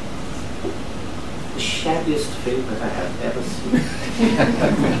 The shabbiest thing that I have ever seen.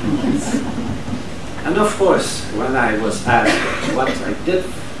 And of course, when I was asked what I did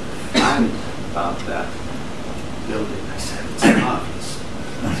find about that building, I said, it's marvelous,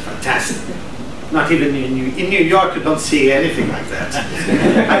 it's fantastic. Not even in New York, you don't see anything like that.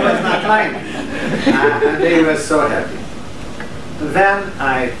 I was not lying. And they were so happy. Then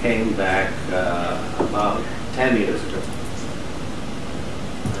I came back about 10 years ago.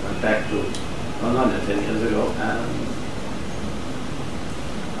 I went back to London 10 years ago, and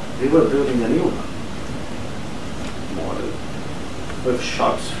we were building a new one, model, with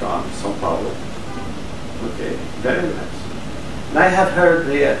shops from São Paulo. Okay, very nice. And I have heard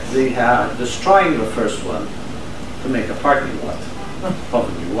they are destroying the first one to make a parking lot,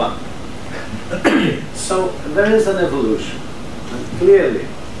 probably one. So there is an evolution, and clearly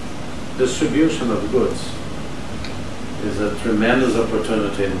distribution of goods is a tremendous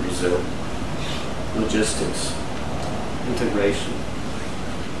opportunity in Brazil. Logistics, integration,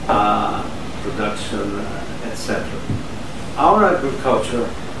 production, etc. Our agriculture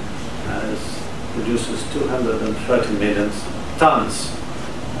produces 230 million tons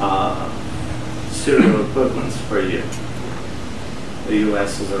cereal equivalents per year. The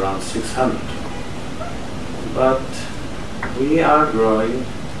US is around 600. But we are growing,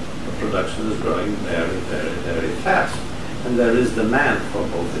 the production is growing very, very, very fast. And there is demand for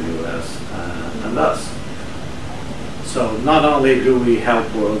both the US and us. So not only do we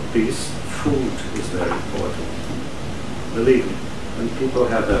help world peace, food is very important. Believe me, when people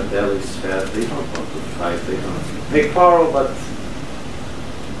have their bellies fed, they don't want to fight, they quarrel, but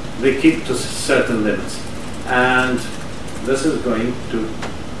they keep to certain limits. And this is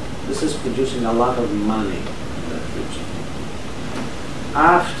producing a lot of money in that region.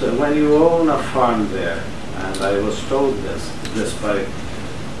 When you own a farm there, and I was told this by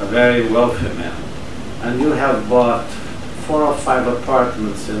a very wealthy man, and you have bought 4 or 5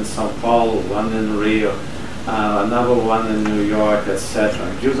 apartments in São Paulo, one in Rio, another one in New York, etc.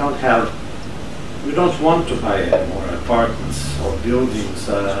 You don't want to buy any more apartments or buildings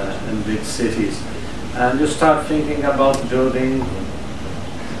in big cities, and you start thinking about building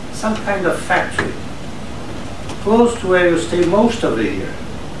some kind of factory close to where you stay most of the year.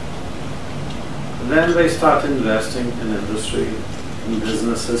 Then they start investing in industry, in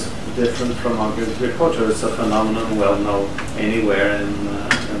businesses different from agriculture. It's a phenomenon well known anywhere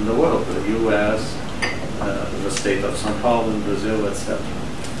in the world, the US, the state of São Paulo, in Brazil, etc.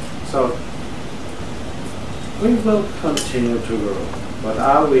 So we will continue to grow, but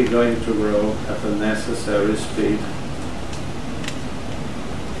are we going to grow at the necessary speed?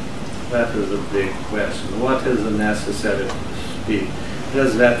 That is a big question. What is the necessary speed?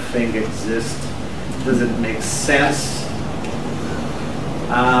 Does that thing exist? Does it make sense?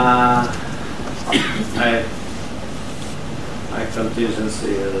 My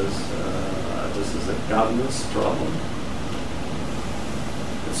contingency is this is a governance problem.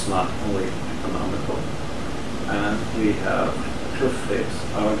 It's not only economical. And we have to fix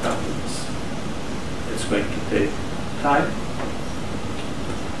our governance. It's going to take time.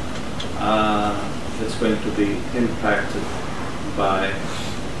 It's going to be impacted by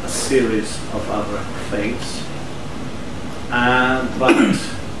a series of other things. But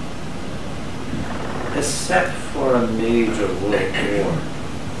except for a major world war,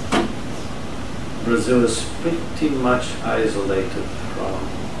 Brazil is pretty much isolated from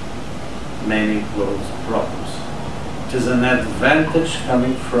many world problems. It is an advantage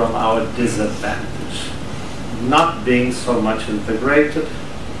coming from our disadvantage. Not being so much integrated,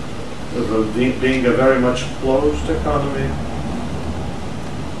 being a very much closed economy,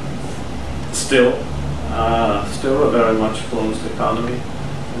 still a very much closed economy.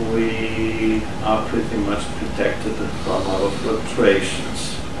 We are pretty much protected from our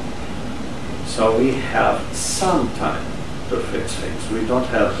fluctuations. So we have some time to fix things. We don't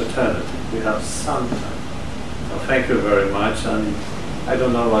have eternity. We have some time. So thank you very much. And I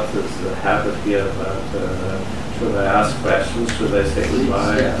don't know what is the habit here, but should I ask questions? Should I say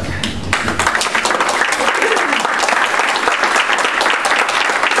goodbye? Yeah.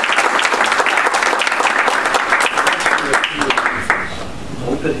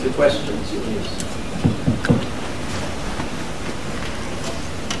 Open to questions, please.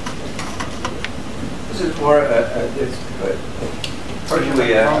 This is more, it's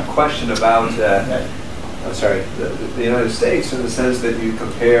partially a question about, the United States, in the sense that you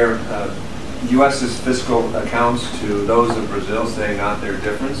compare U.S.'s fiscal accounts to those of Brazil, saying not their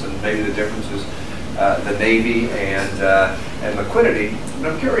difference, and maybe the difference is the Navy and liquidity.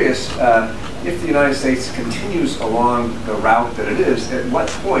 But I'm curious, if the United States continues along the route that it is, at what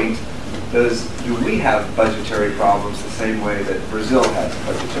point do we have budgetary problems the same way that Brazil has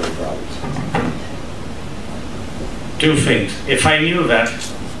budgetary problems? Two things. If I knew that,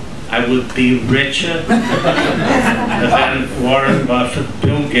 I would be richer than Warren Buffett,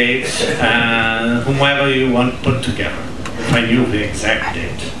 Bill Gates, and whomever you want to put together, if I knew the exact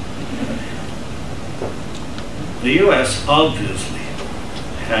date. The US obviously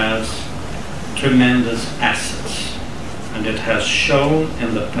has tremendous assets, and it has shown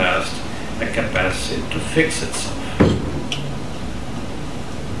in the past a capacity to fix itself.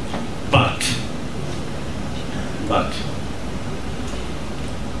 But,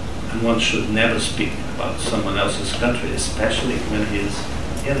 and one should never speak about someone else's country, especially when he is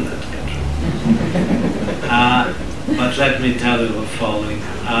in that country. But let me tell you the following.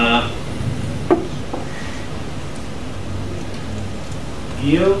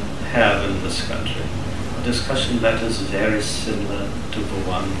 You have in this country a discussion that is very similar to the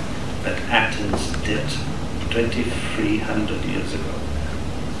one that Athens did 2,300 years ago,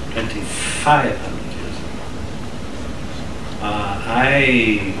 2,500 years ago.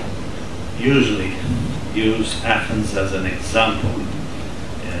 I usually use Athens as an example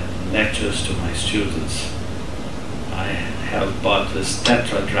in lectures to my students. I have bought this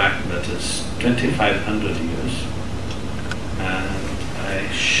tetradrachm that is 2,500 years, and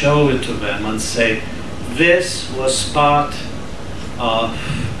I show it to them and say, this was part of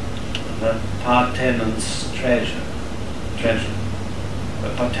the Parthenon's treasure. The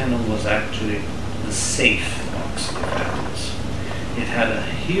Parthenon was actually the safe box of Athens. It had a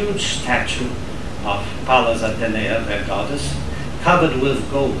huge statue of Pallas Atenea, their goddess, covered with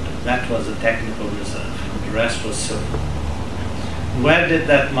gold. That was a technical reserve. The rest was silver. Where did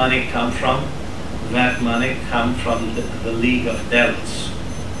that money come from? That money came from the League of Delos.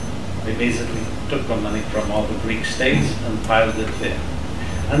 They basically took the money from all the Greek states and piled it there.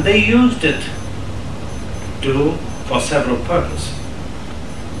 And they used it for several purposes.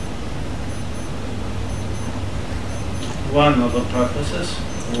 One of the purposes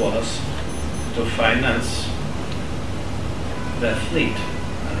was to finance their fleet,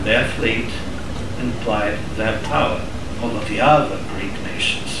 and their fleet implied their power over the other Greek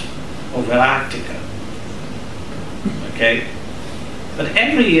nations, over Attica. Okay? But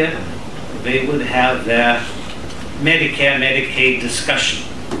every year they would have their Medicare, Medicaid discussion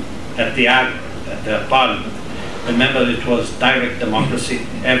at the Agora, at their parliament. Remember, it was direct democracy.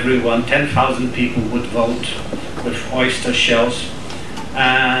 Everyone, 10,000 people would vote with oyster shells.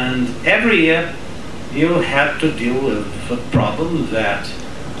 And every year you had to deal with the problem that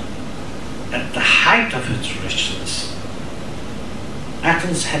at the height of its richness,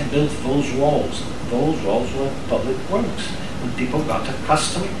 Athens had built those walls. Those walls were public works. And people got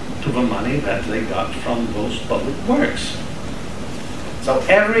accustomed to the money that they got from those public works. So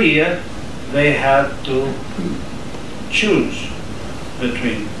every year they had to choose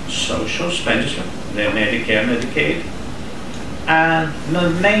between social expenditure, their Medicare, Medicaid, and the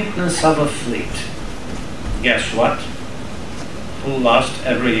maintenance of a fleet. Guess what? Who lost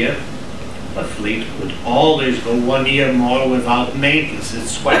every year? The fleet would always go 1 year more without maintenance.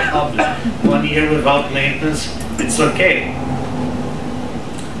 It's quite obvious. 1 year without maintenance, it's okay.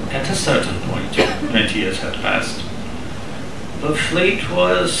 At a certain point, 20 years had passed, the fleet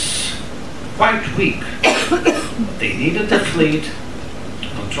was quite weak. They needed the fleet to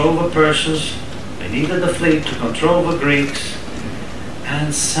control the Persians, they needed the fleet to control the Greeks,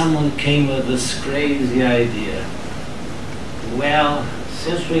 and someone came with this crazy idea. Well,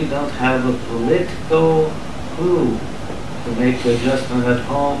 since we don't have a political clue to make the adjustment at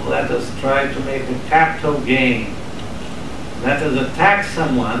home, let us try to make a capital gain. Let us attack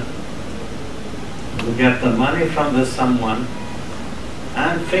someone, we get the money from this someone,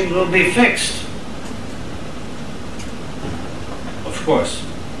 and things will be fixed. Of course,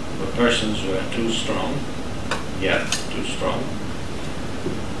 the Persians were too strong, yet too strong.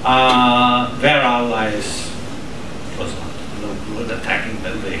 Their allies was no good attacking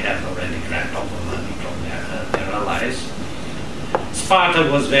them. They had already grabbed all the money from their allies.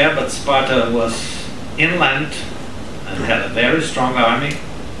 Sparta was there, but Sparta was inland and had a very strong army.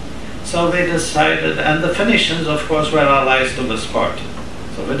 So they decided, and the Phoenicians, of course, were allies to the Spartans.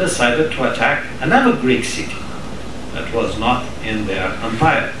 So they decided to attack another Greek city that was not in their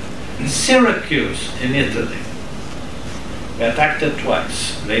empire, Syracuse in Italy. They attacked it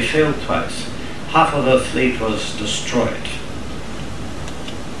twice. They failed twice. Half of the fleet was destroyed.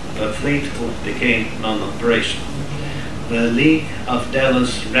 The fleet became non-operational. The League of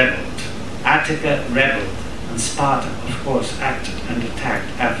Delos rebelled. Attica rebelled. And Sparta, of course, acted and attacked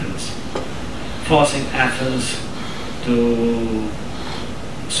Athens, forcing Athens to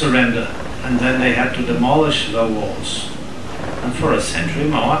surrender. And then they had to demolish the walls. And for a century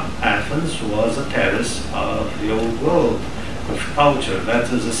more, Athens was a Paris of the old world, of culture. That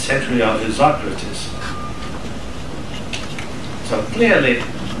is a century of Isocrates. So clearly,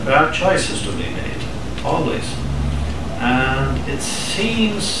 there are choices to be made, always. And it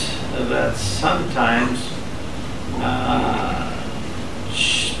seems that sometimes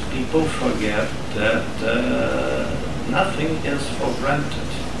people forget that nothing is for granted.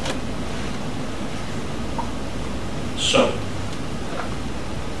 So,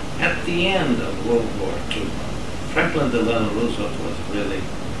 at the end of World War II, Franklin Delano Roosevelt was really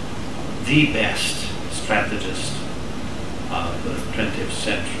the best strategist of the 20th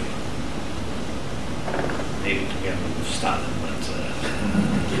century. maybe together with Stalin, but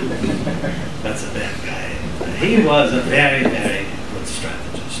that's a bad guy. He was a very, very good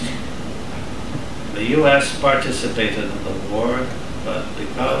strategist. The US participated in the war, but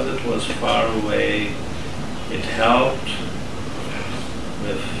because it was far away, it helped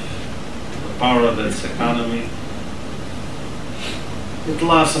with the power of its economy. It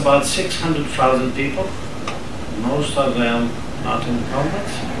lost about 600,000 people, most of them not in combat.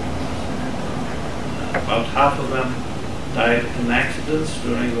 About half of them died in accidents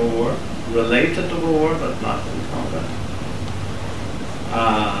during the war, related to the war, but not in combat.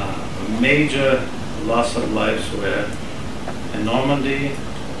 Major loss of lives were in Normandy,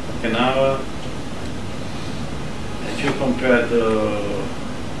 Okinawa. If you compare to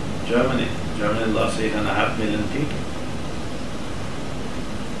Germany, Germany lost 8.5 million people.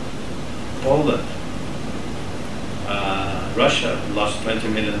 Poland, Russia lost 20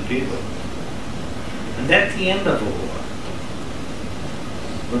 million people. And at the end of the war,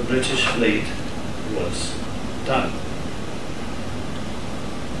 the British fleet was done.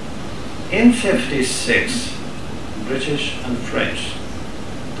 In '56, British and French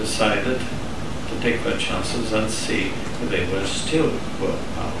decided to take their chances and see if they were still world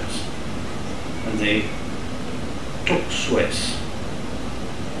powers. And they took Suez.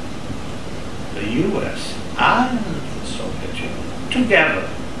 The US and the Soviet Union together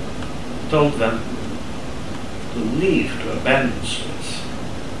told them to leave, to abandon Suez.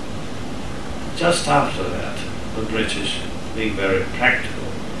 Just after that, the British, being very practical,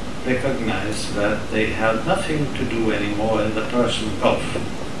 recognized that they had nothing to do anymore in the Persian Gulf.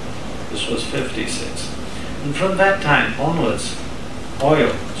 This was '56. And from that time onwards,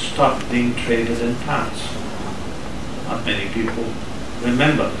 oil stopped being traded in pounds. Not many people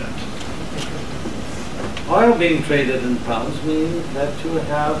remember that. Oil being traded in pounds means that you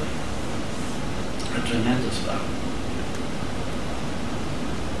have a tremendous value.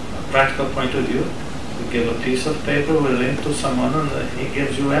 From a practical point of view, you give a piece of paper with a link to someone and he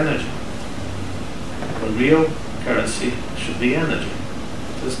gives you energy. The real currency should be energy.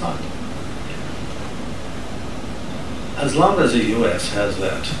 It is not. As long as the US has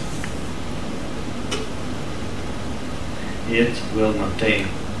that, it will maintain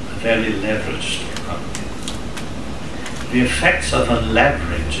a very leveraged economy. The effects of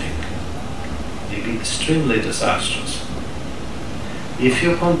unleveraging may be extremely disastrous. If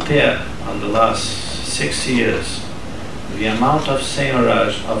you compare on the last 6 years the amount of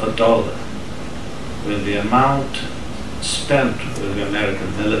seigniorage of $1 with the amount spent with the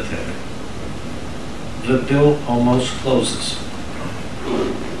American military, the bill almost closes.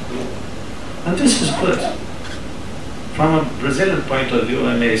 And this is good. From a Brazilian point of view,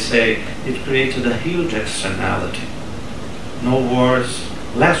 I may say it created a huge externality. No wars,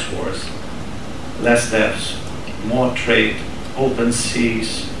 less deaths, more trade, open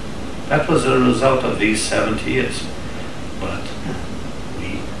seas. That was a result of these 70 years. But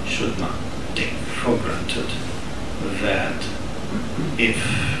we should not take for granted that if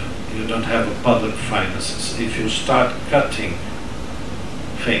you don't have a public finances, if you start cutting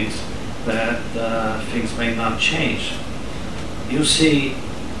things, that things may not change. You see,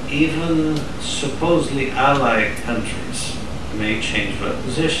 even supposedly allied countries may change their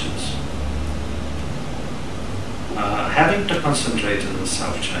positions. Having to concentrate in the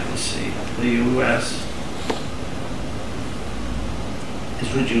South China Sea, the US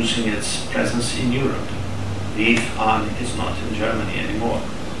is reducing its presence in Europe. The 8th Army is not in Germany anymore.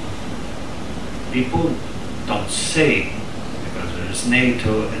 People don't say, because there is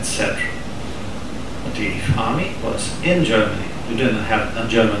NATO, etc. But the 8th Army was in Germany. You didn't have a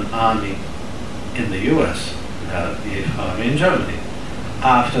German army in the US. You had the 8th Army in Germany.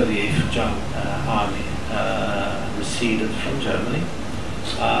 After the 8th Army receded from Germany,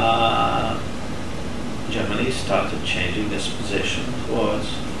 Germany started changing its position towards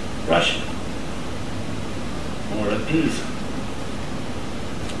Russia, more appeasing.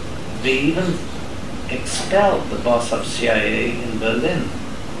 They even expelled the boss of CIA in Berlin.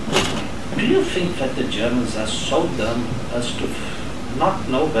 Do you think that the Germans are so dumb as to not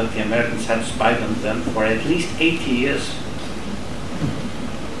know that the Americans have spied on them for at least 80 years?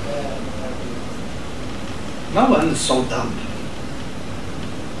 No one is so dumb.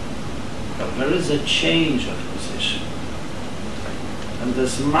 But there is a change of position. And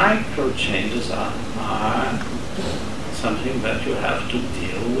these micro changes are something that you have to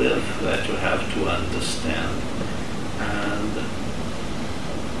deal with, that you have to understand. And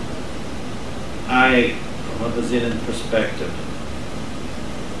from a Brazilian perspective,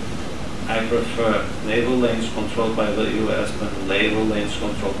 I prefer naval lanes controlled by the US than naval lanes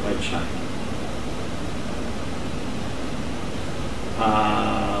controlled by China.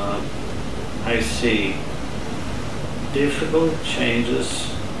 I see difficult changes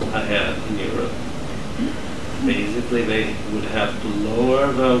ahead in Europe. Basically, they would have to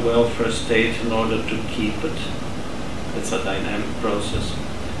lower the welfare state in order to keep it. It's a dynamic process.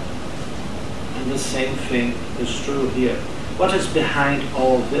 And the same thing is true here. What is behind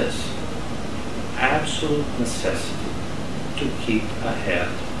all this? Absolute necessity to keep ahead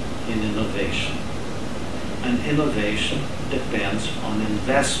in innovation. And innovation depends on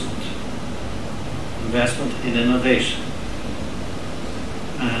investment. Investment in innovation.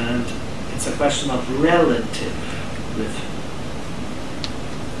 And it's a question of relative with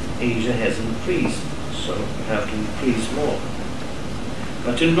Asia has increased, so we have to increase more.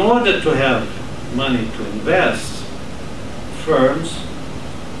 But in order to have money to invest, firms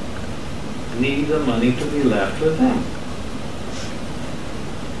need the money to be left with them.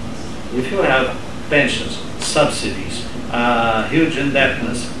 If you have pensions, subsidies, huge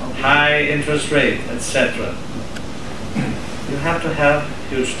indebtedness, high interest rate, etc., you have to have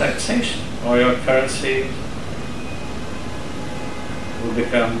huge taxation, or your currency will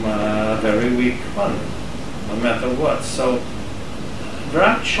become a very weak one, no matter what. So there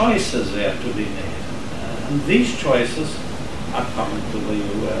are choices there to be made. And these choices are common to the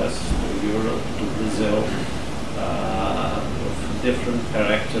US, to Europe, to Brazil, with different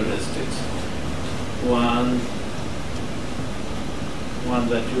characteristics. One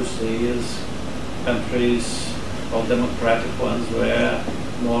that you see is countries, or democratic ones, where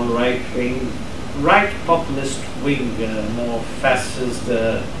more right-wing, right populist wing, more fascist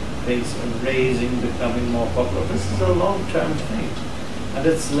things are becoming more popular. This is a long-term thing, and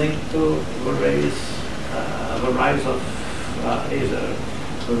it's linked to the rise of Asia,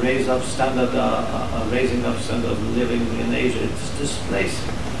 the raising of standard of living in Asia. It's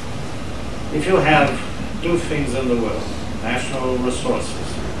displacing. If you have two things in the world, national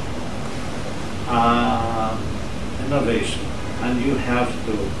resources, innovation, and you have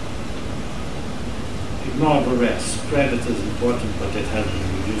to ignore the rest. Credit is important, but it has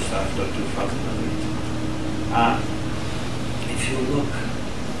been reduced after 2008. If you look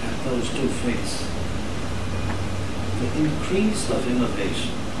at those two things, the increase of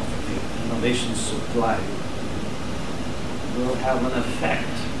innovation, the innovation supply, will have an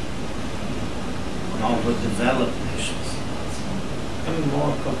effect on all the developed nations, becoming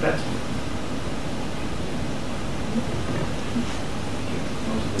more competitive.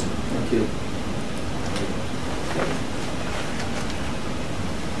 Thank you.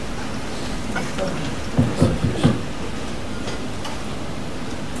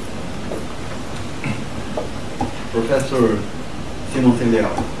 Professor Simonsen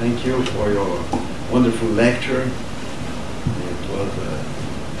Leal, thank you for your wonderful lecture. It was a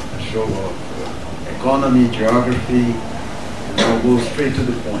show of economy, geography, and I'll go straight to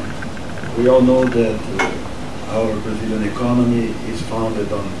the point. We all know that our Brazilian economy is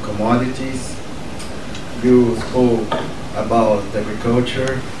founded on commodities. You spoke about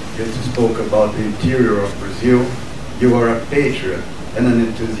agriculture. You spoke about the interior of Brazil. You are a patriot and an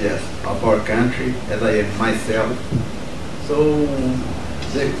enthusiast of our country, as I am myself. So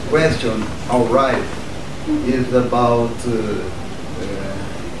the question, all right, is about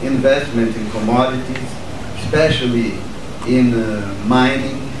investment in commodities, especially in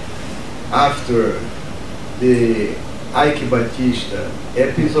mining. After the Ike Batista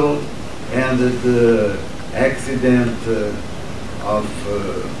episode and the accident of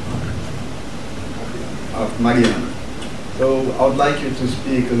Mariana. So I would like you to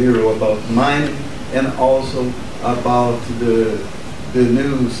speak a little about mining and also about the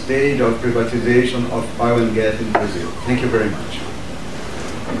new stage of privatization of oil and gas in Brazil. Thank you very much.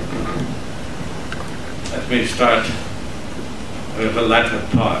 Let me start with the latter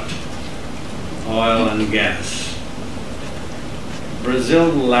part, oil and gas. Brazil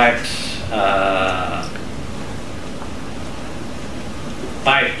lacks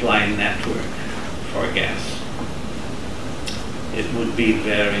pipeline network for gas. It would be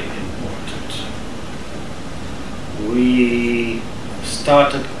very important. We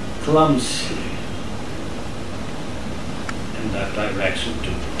started clumsily in that direction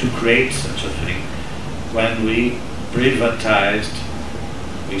to create such a thing. When we privatized,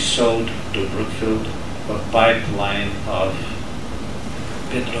 we sold to Brookfield a pipeline of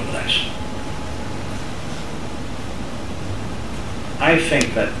Petrobras. I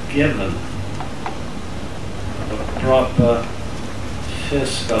think that given the proper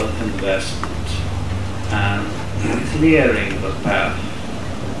fiscal investment and clearing the path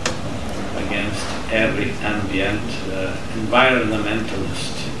against every ambient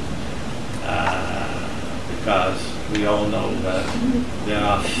environmentalist, because we all know that there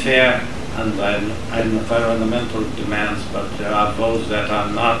are fair environmental demands, but there are those that are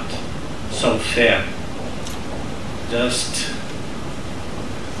not so fair. Just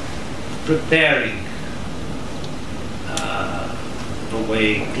preparing the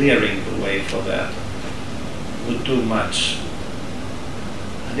way, clearing the way for that would do much.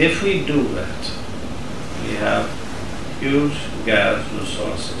 And if we do that, we have huge gas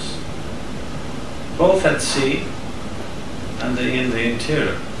resources, both at sea and in the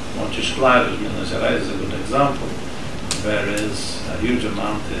interior. Montes Claros, Minas Gerais is a good example. There is a huge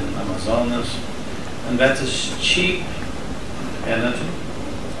amount in Amazonas, and that is cheap energy.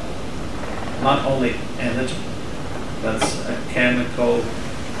 Not only energy, that's a chemical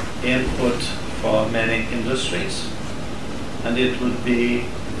input for many industries, and it would be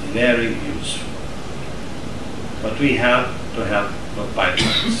very useful. But we have to have the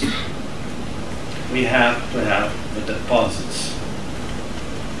pipelines. We have to have the deposits.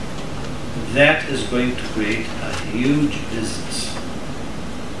 That is going to create a huge business,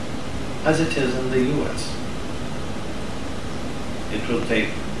 as it is in the US. It will take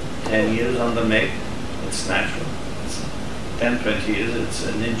 10 years on the make. It's natural. It's 10, 20 years, it's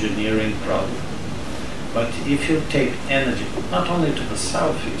an engineering problem. But if you take energy, not only to the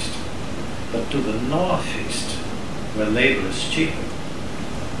southeast, but to the northeast, where labor is cheaper,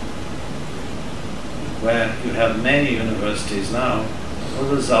 where you have many universities now, the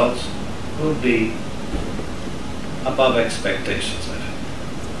results will be above expectations, I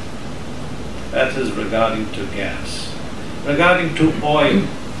think. That is regarding to gas. Regarding to oil,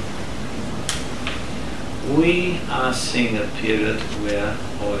 we are seeing a period where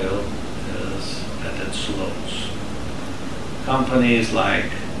oil is at its lows. Companies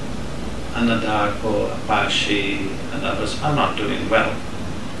like Anadarko, Apache, and others are not doing well.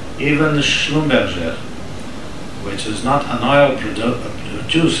 Even Schlumberger, which is not an oil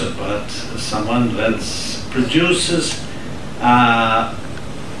producer, but someone that produces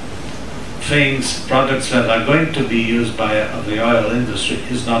products that are going to be used by the oil industry,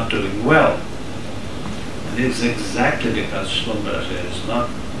 is not doing well. And it's exactly because Schlumberger is not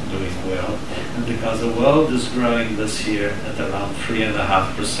doing well, and because the world is growing this year at around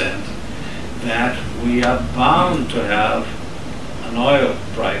 3.5%, that we are bound to have an oil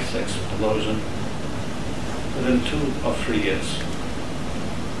price explosion within 2 or 3 years.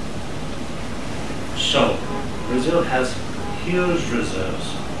 So, Brazil has huge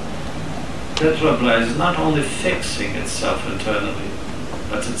reserves. Petrobras is not only fixing itself internally,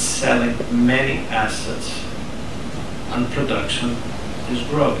 but it's selling many assets, and production is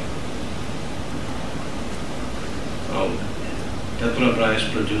growing. So,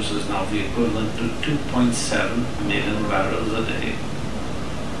 Petrobras produces now the equivalent to 2.7 million barrels a day.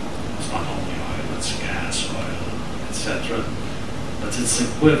 It's not only oil, it's gas, oil, etc. But it's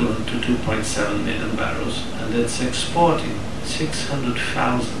equivalent to 2.7 million barrels, and it's exporting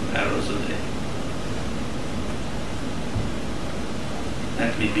 600,000 barrels a day.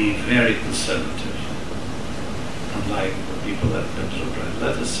 Let me be very conservative, unlike the people at Petrobras.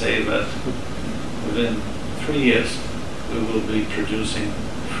 Let us say that within 3 years, we will be producing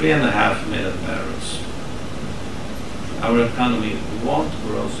 3.5 million barrels. Our economy won't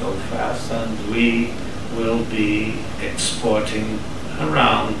grow so fast, and we will be exporting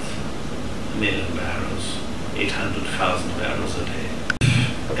around 1 million barrels, 800,000 barrels a day.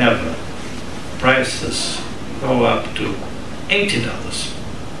 Ever prices go up to $80.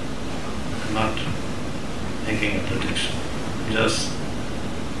 I'm not making a prediction, just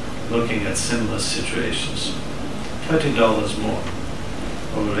looking at similar situations. $30 more,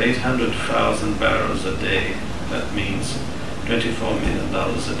 over 800,000 barrels a day. That means $24 million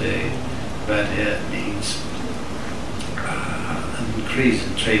a day. That means an increase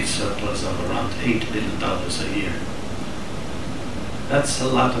in trade surplus of around $8 billion a year. That's a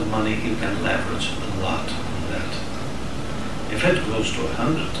lot of money. You can leverage a lot on that. If it goes to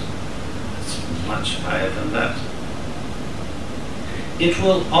 100, it's much higher than that. It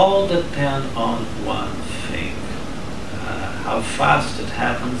will all depend on one thing. How fast it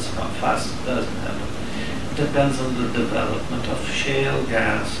happens, how fast it doesn't happen. It depends on the development of shale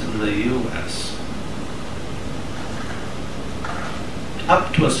gas in the US.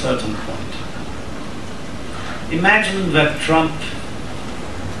 Up to a certain point. Imagine that Trump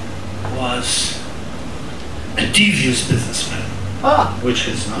was a devious businessman, which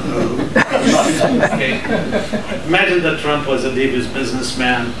is not okay. Imagine that Trump was a devious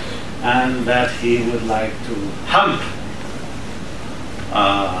businessman and that he would like to hump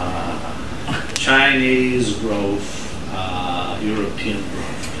Chinese growth, European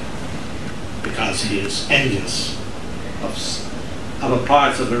growth, because he is envious other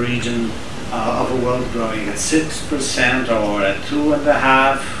parts of the region of the world growing at 6% or at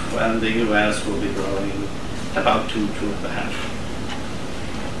 2.5%, when the US will be growing about 2.5%.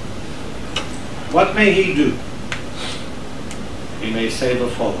 What may he do? He may say the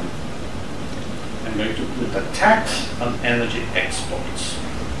following: I'm going to put a tax on energy exports.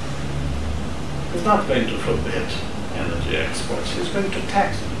 He's not going to forbid energy exports, he's going to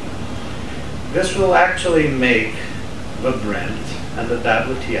tax them. This will actually make the Brent and the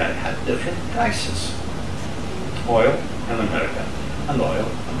WTI have different prices. Oil in America and oil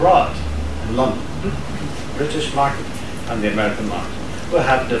abroad, in London. British market and the American market will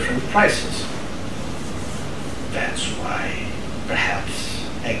have different prices. That's why perhaps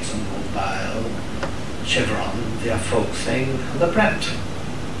ExxonMobil, Chevron, they are focusing on the Brent.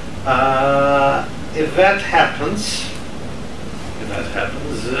 If that happens,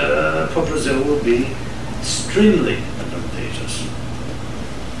 for Brazil will be extremely advantageous.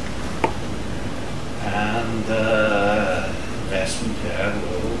 And investment there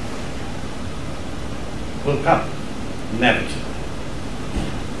will come, inevitably.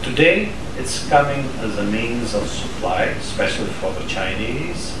 Today, it's coming as a means of supply, especially for the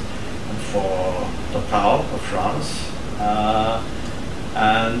Chinese and for Total of France,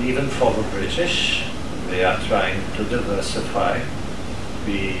 and even for the British. They are trying to diversify.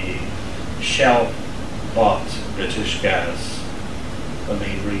 The Shell bought British gas. The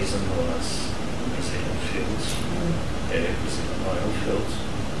main reason was Brazilian fields, Brazilian oil fields,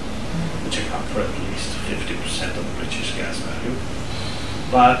 which account for at least 50% of the British gas value.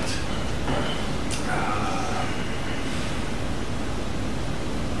 But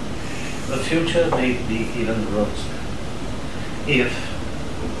the future may be even rosier if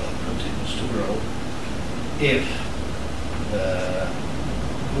the world continues to grow, if the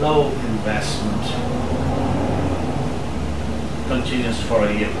low investment continues for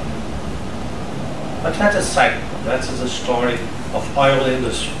a year. But that's a cycle. That's the story of oil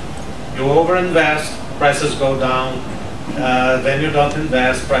industry. You overinvest, prices go down. Then you don't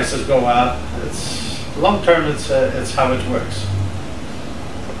invest, prices go up. It's long term. It's how it works.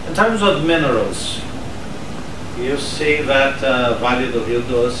 In terms of minerals, you see that Vale do Rio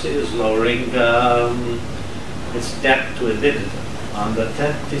Doce is lowering its debt to EBITDA. On the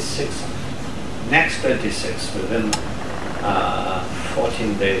next 26, within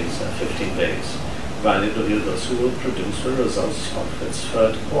 14 days, 15 days, Vale do Rio Doce will produce the results of its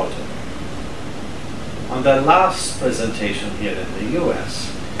third quarter. On the last presentation here in the US,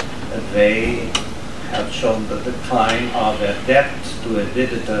 they have shown the decline of their debt to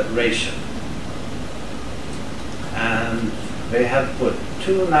EBITDA ratio. And they have put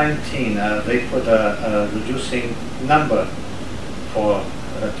 219, they put a reducing number for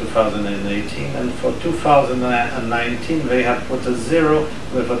 2018, and for 2019 they have put a 0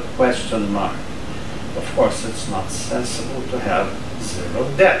 with a question mark. Of course, it's not sensible to have zero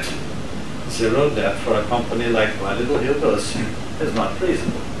debt. Zero debt for a company like Vale do Rio Doce is not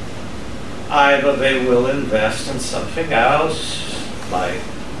reasonable. Either they will invest in something else, like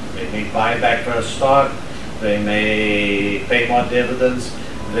they may buy back their stock, they may pay more dividends,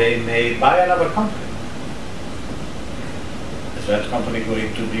 they may buy another company. Is that company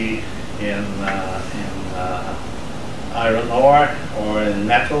going to be in iron ore, or in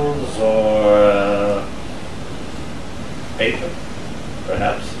metals, or paper,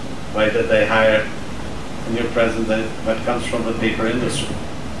 perhaps? Why did they hire a new president that comes from the paper industry?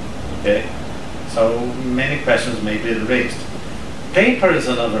 Okay, so many questions may be raised. Paper is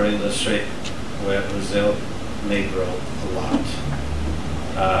another industry where Brazil may grow a lot.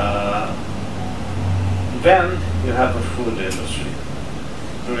 Then you have the food industry.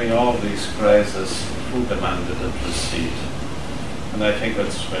 During all these crises, food demand didn't recede, and I think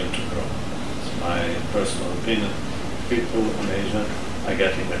that's going to grow. It's my personal opinion. People in Asia are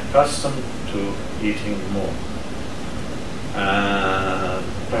getting accustomed to eating more.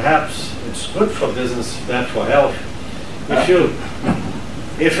 Perhaps it's good for business, bad for health. If you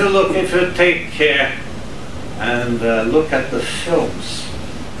take care and look at the films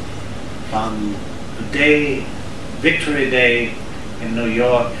on the day, Victory Day in New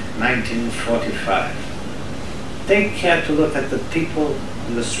York, 1945. Take care to look at the people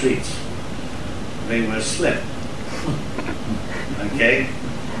in the streets. They were slim. Okay?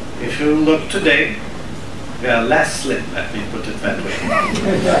 If you look today, they are less slim, let me put it that way.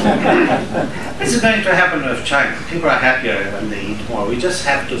 This is going to happen with China. People are happier when they eat more. We just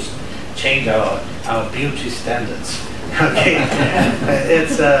have to change our beauty standards. Okay?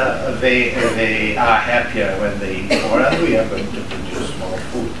 They are happier when they eat more, and we are going to produce more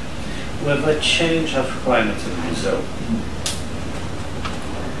food. with a change of climate in Brazil,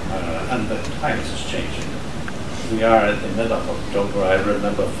 and the climate is changing. We are at the middle of October. I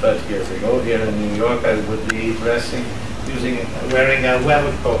remember 30 years ago here in New York, I would be wearing a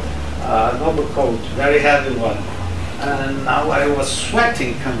weather coat, an overcoat, very heavy one. And now I was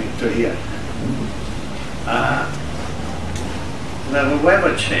sweating coming to here. The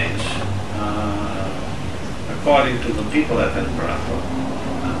weather change, according to the people at Embraco,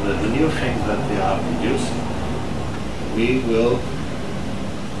 and the new things that they are producing, we will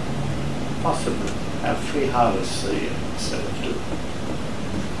possibly have 3 harvests a year instead of 2.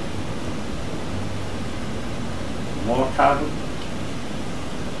 More carbon,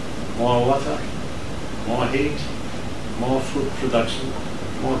 more water, more heat, more food production,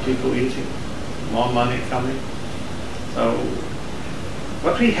 more people eating, more money coming. So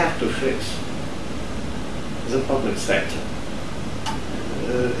what we have to fix is the public sector.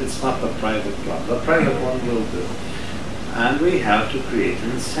 It's not the private one. The private one will do. And we have to create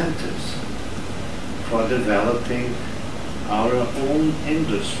incentives for developing our own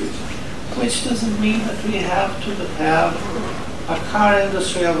industries, which doesn't mean that we have to have a car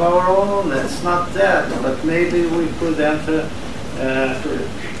industry of our own. That's not that, but maybe we could enter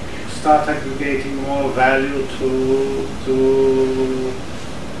start aggregating more value to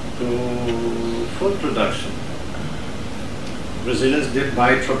food production. Brazilians did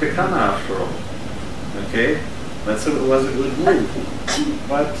buy Tropicana after all. Okay, was a good move.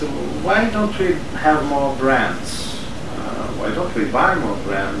 But why don't we have more brands? Why don't we buy more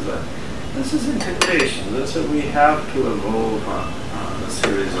brands? This is integration. This is, we have to evolve on a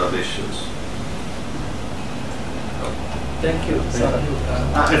series of issues. Thank you.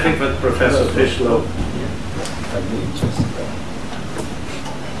 I think that Professor Fishlow.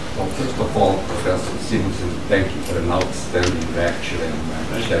 Well, first of all, Professor Simonsen, thank you for an outstanding lecture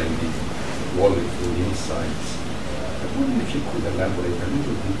and sharing these wonderful insights. I wonder if you could elaborate a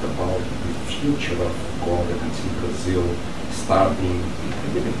little bit about the future of governance in Brazil, starting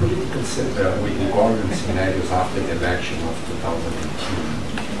with the political with the governance scenarios after the election of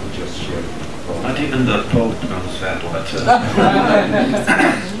 2018. You could just share. Not even the Pope knows that, but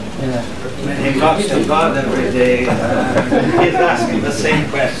he talks to God every day. He's asking the same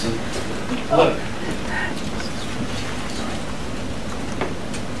question. Look,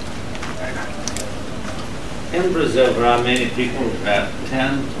 in Brazil, there are many people that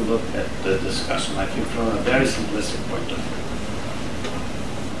tend to look at the discussion, I think, from a very simplistic point of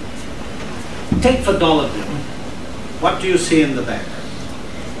view. Take the dollar bill. What do you see in the back?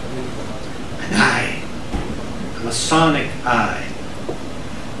 An eye, a Masonic eye.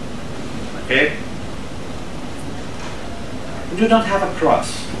 Okay? You do not have a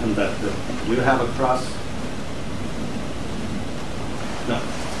cross in that bill. Do you have a cross? No.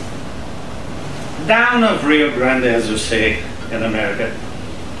 Down of Rio Grande, as you say in America,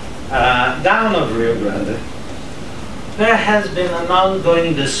 down of Rio Grande, there has been an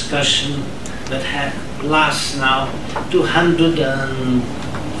ongoing discussion that lasts now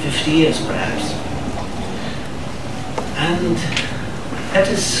 250 years perhaps. And that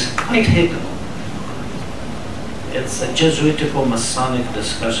is quite hidden. It's a Jesuitico-Masonic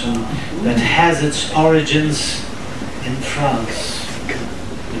discussion that has its origins in France.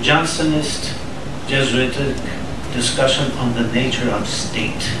 The Johnsonist Jesuitic discussion on the nature of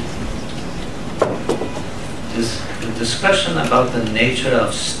state. Is a discussion about the nature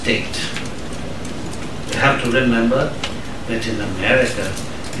of state. You have to remember that in America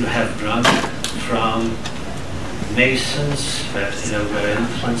you have drunk from Masons that were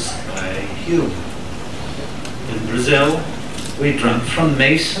influenced by Hume. In Brazil, we drank from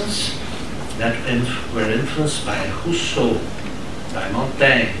Masons that were influenced by Rousseau, by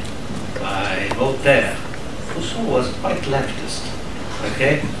Montaigne, by Voltaire. Rousseau was quite leftist,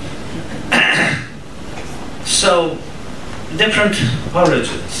 okay? So, different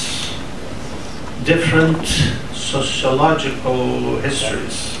origins, different sociological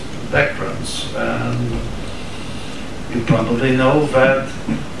histories, backgrounds. You probably know that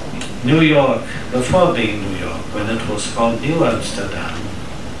New York, before being New York, when it was called New Amsterdam,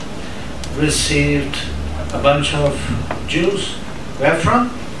 received a bunch of Jews. Where from?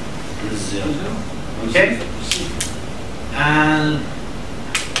 Brazil. Okay? And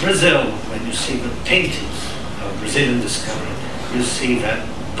Brazil, when you see the paintings of Brazilian discovery, you see that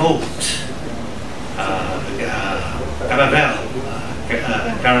boat,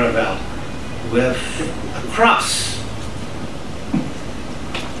 caravel, with a cross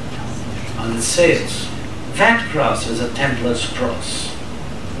on its sails. That cross is a Templar's cross.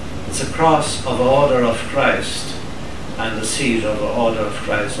 It's a cross of the Order of Christ, and the siege of the Order of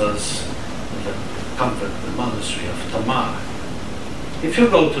Christ was the convent, the monastery of Tomar. If you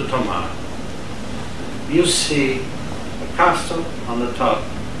go to Tomar, you see a castle on the top.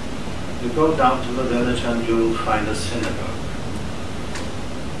 You go down to the village and you find a synagogue.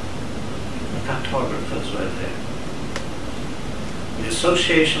 The cartographers were there. The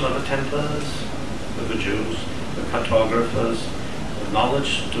Association of the Templars, with the Jews, the cartographers, the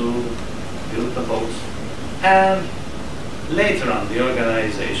knowledge to build the boats, and later on the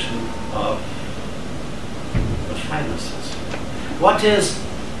organization of the finances. What is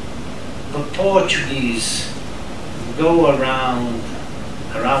the Portuguese go around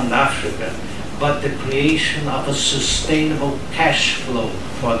Africa but the creation of a sustainable cash flow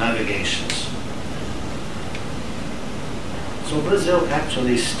for navigations? So Brazil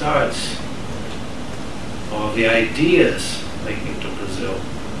actually starts, or the ideas linking to Brazil,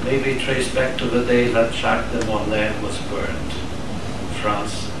 maybe traced back to the day that Jacques de Molay was burned in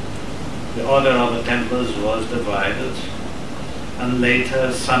France. The Order of the Templars was divided, and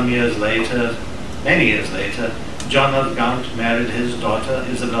later, some years later, many years later, John of Gaunt married his daughter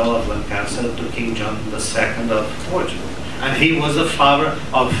Isabel of Lancaster to King John II of Portugal. And he was the father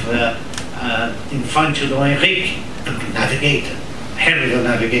of Infante do Henrique, the navigator, Henry the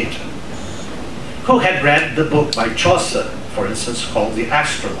Navigator, who had read the book by Chaucer, for instance, called The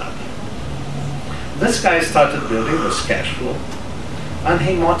Astrolabe. This guy started building this cash flow, and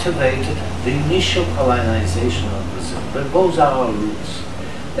he motivated the initial colonization of Brazil. But those are our roots.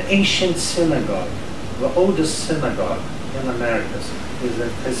 The ancient synagogue, the oldest synagogue in Americas, is in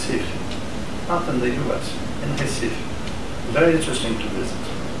Recife, not in the US, in Recife. Very interesting to visit.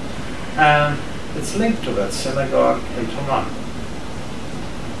 And it's linked to that synagogue in Tomar.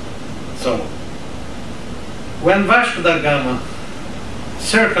 So, when Vasco da Gama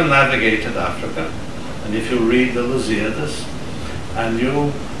circumnavigated Africa, and if you read the Lusíadas, and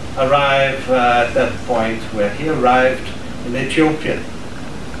you arrive at that point where he arrived in Ethiopia,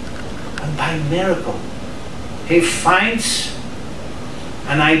 and by miracle, he finds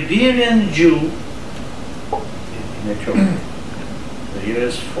an Iberian Jew in Ethiopia. The year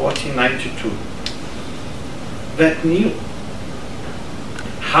is 1492, that knew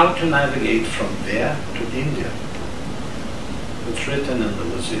how to navigate from there to India. It's written in the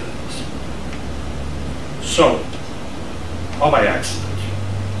Lusíadas. So, or by accident,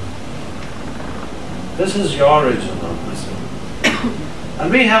 this is the origin of Brazil.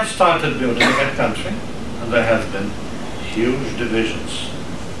 And we have started building a country, and there have been huge divisions.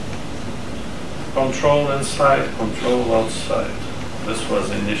 Control inside, control outside. This was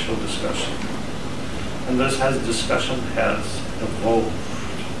the initial discussion. And this discussion has evolved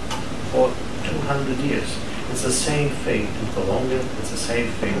for 200 years. It's the same thing in Colombia, it's the same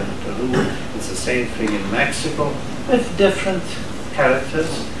thing in Peru, it's the same thing in Mexico, with different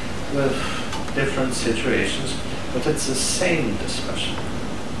characters, with different situations, but it's the same discussion.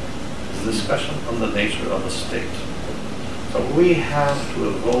 It's a discussion on the nature of a state. So we have to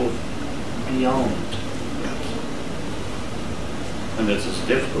evolve beyond that. And it is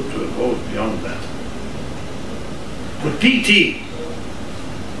difficult to evolve beyond that. The PT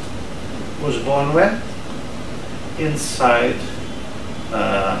was born where? Inside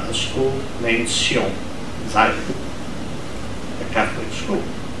a school named Sion, Zion, a Catholic school.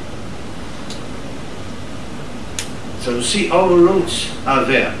 So you see, our roots are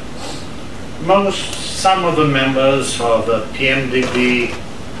there. Some of the members of the PMDB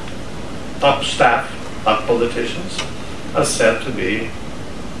top staff, top politicians, are said to be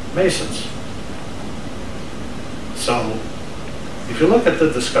Masons. So, if you look at the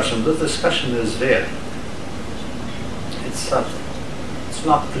discussion is there. It's subtle. It's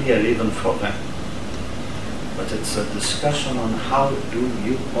not clear even for them. But it's a discussion on how do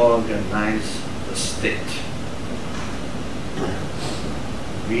you organize the state.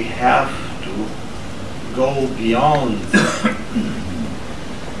 We have to go beyond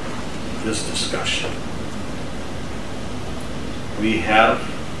this discussion. We have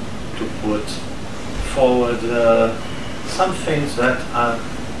to put forward some things that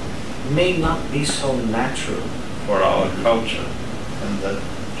may not be so natural for our culture in the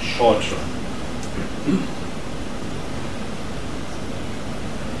short run.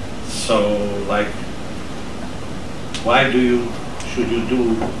 So, like, why should you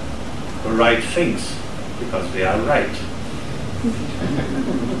do the right things? Because they are right.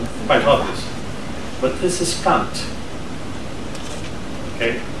 Quite obvious. But this is Kant.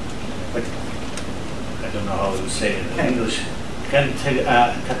 Okay? Like, I don't know how to say it in English.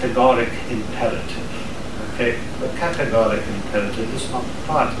 Categoric imperative. Okay? The categoric imperative is not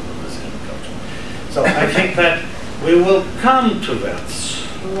part of the Brazilian culture. So I think that we will come to that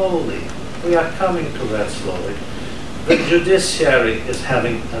slowly, we are coming to that slowly. The judiciary is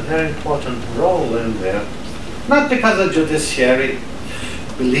having a very important role in there, not because the judiciary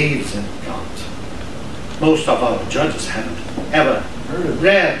believes in Kant. Most of our judges haven't ever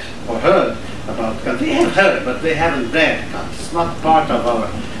read or heard about Kant. They have heard, but they haven't read Kant. It's not part of our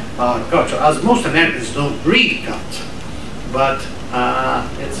culture, as most Americans don't read Kant. But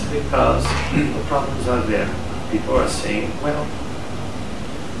it's because the problems are there. People are saying, well,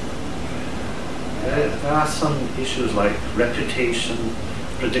 there are some issues like reputation,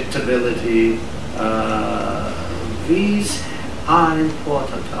 predictability. These are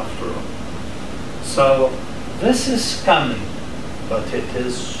important after all. So this is coming, but it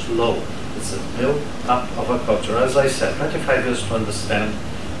is slow. It's a build-up of a culture. As I said, 25 years to understand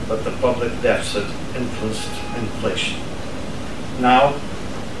that the public deficit influenced inflation. Now,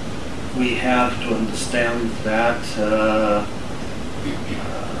 we have to understand that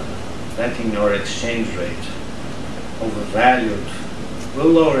letting your exchange rate overvalued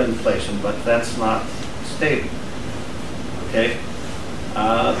will lower inflation, but that's not stable. Okay?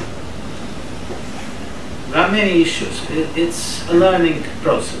 There are many issues. It's a learning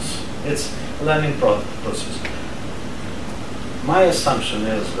process. It's a learning process. My assumption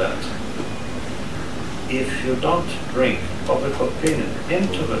is that if you don't bring public opinion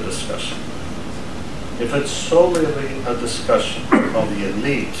into the discussion, if it's solely a discussion of the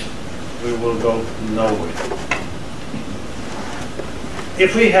elite, we will go nowhere.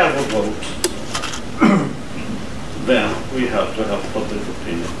 If we have a vote, then we have to have public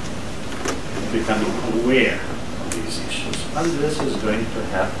opinion becoming aware of these issues. And this is going to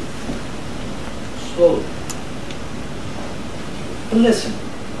happen slowly. But listen,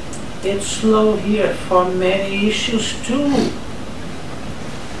 it's slow here for many issues too.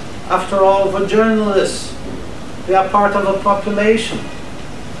 After all, the journalists, they are part of a population.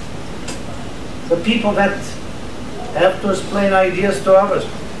 The people that have to explain ideas to others,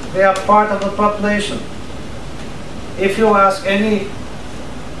 they are part of a population. If you ask any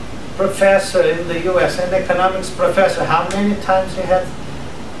professor in the US, an economics professor, how many times he had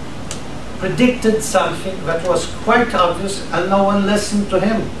predicted something that was quite obvious and no one listened to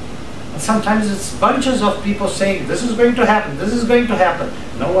him. And sometimes it's bunches of people saying, this is going to happen, this is going to happen.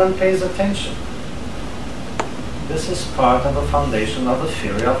 No one pays attention. This is part of the foundation of the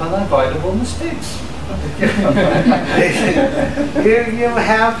theory of unavoidable mistakes. You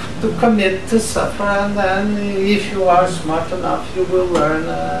have to commit to suffer, and then if you are smart enough, you will learn.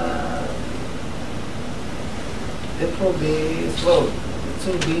 It will be slow. It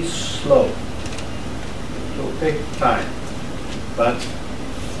will be slow. It will take time. But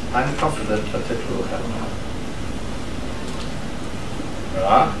I'm confident that it will happen. There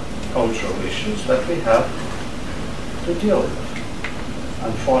are cultural issues that we have to deal with.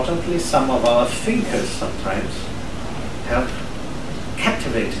 Unfortunately, some of our thinkers sometimes have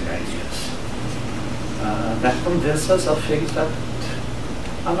captivating ideas that convince us of things that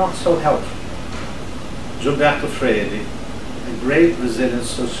are not so helpful. Gilberto Freire, a great Brazilian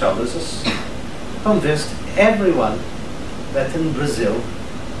sociologist, convinced everyone that in Brazil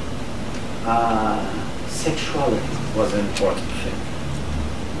sexuality was an important thing.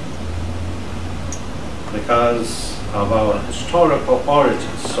 Because of our historical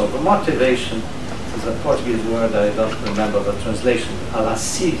origins. So the motivation is a Portuguese word, I don't remember the translation, a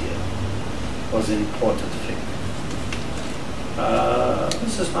lascivia was an important thing.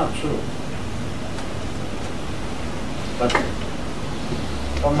 This is not true. But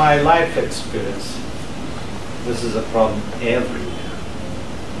from my life experience, this is a problem everywhere.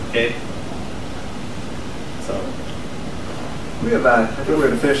 Okay? So. We have, I think we're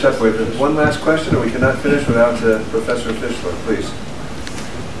going to finish up with one last question, and we cannot finish without Professor Fischler, please.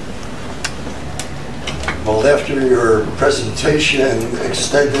 Well, after your presentation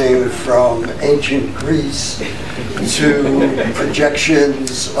extending from ancient Greece to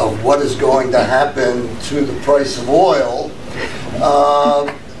projections of what is going to happen to the price of oil,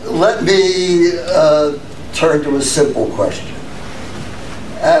 let me turn to a simple question.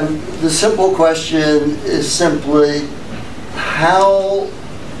 And the simple question is simply, how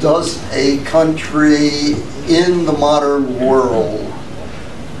does a country in the modern world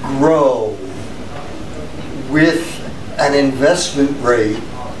grow with an investment rate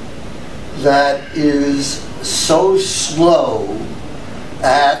that is so slow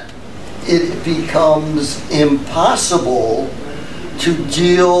that it becomes impossible to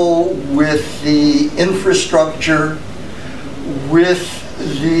deal with the infrastructure, with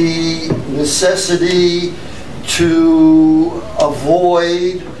the necessity to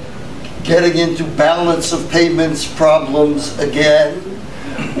avoid getting into balance of payments problems again,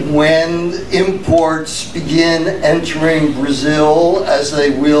 when imports begin entering Brazil, as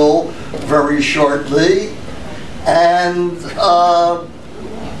they will very shortly, and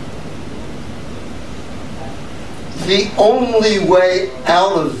the only way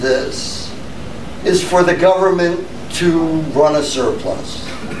out of this is for the government to run a surplus.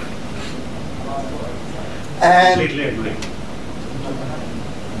 And Completely agree.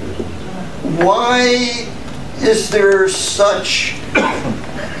 why is there such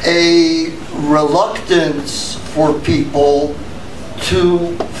a reluctance for people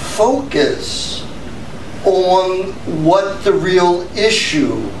to focus on what the real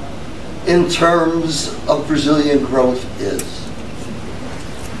issue in terms of Brazilian growth is?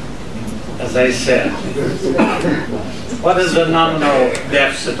 As I said, what is the nominal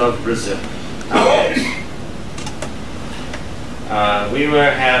deficit of Brazil nowadays? We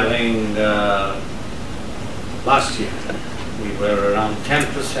were having, last year, we were around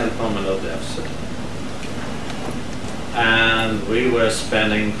 10% nominal deficit. And we were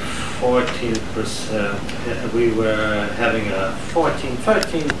spending 14%, we were having a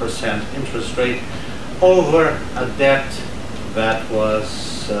 13% interest rate over a debt that was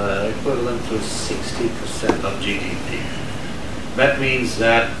equivalent to 60% of GDP. That means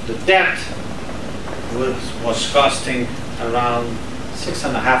that the debt was costing around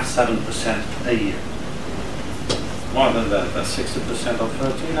 6.5–7% a year. More than that, 60% of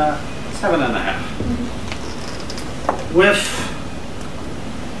 13, 7.5. With,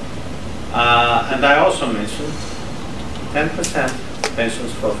 and I also mentioned 10%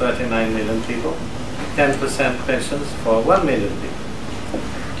 pensions for 39 million people, 10% pensions for 1 million people.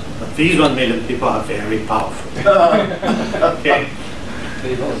 But these 1 million people are very powerful. Okay.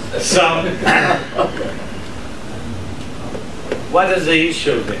 So, what is the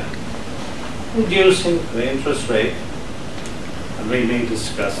issue there? Reducing the interest rate, and we may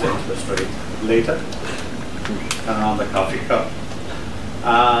discuss the interest rate later around the coffee cup.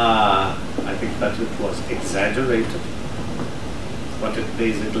 I think that it was exaggerated. What it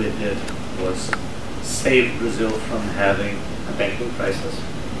basically did was save Brazil from having a banking crisis.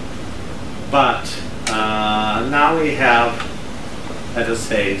 But now we have, let us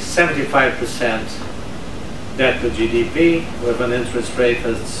say, 75% debt to GDP with an interest rate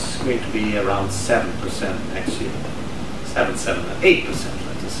that's going to be around 7% next year. 8%, let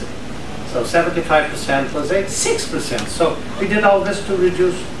us say. So 75% plus 8, 6%. So we did all this to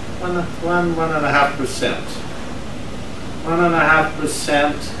reduce 1.5%.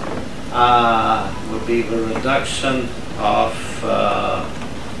 1.5% would be the reduction of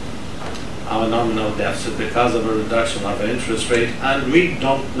our nominal deficit because of a reduction of the interest rate, and we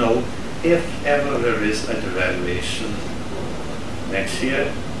don't know if ever there is a devaluation next year,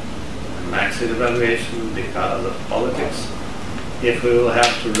 a maxi devaluation because of politics, if we will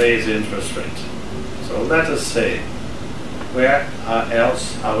have to raise the interest rate. So let us say, where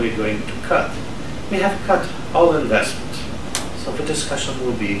else are we going to cut? We have cut all investment. So the discussion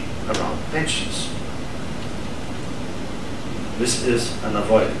will be around pensions. This is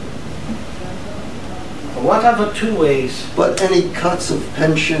unavoidable. What are the two ways? But any cuts of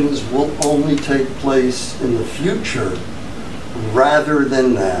pensions will only take place in the future rather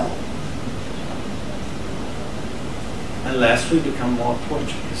than now. Unless we become more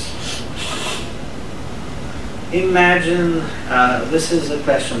Portuguese. Imagine, this is a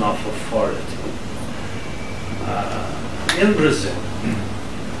question of authority. In Brazil,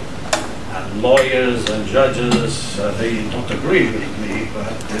 and lawyers and judges, they don't agree with me,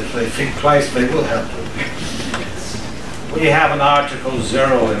 but if they think twice, they will have to. We have an Article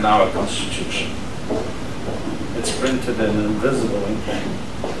 0 in our Constitution. It's printed in invisible ink,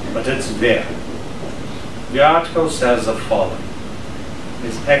 but it's there. The article says the following: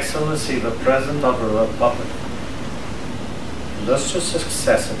 His Excellency the President of the Republic, illustrious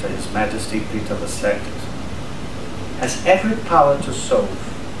successor to His Majesty Peter II, has every power to solve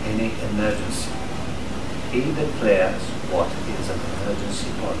any emergency. He declares what is an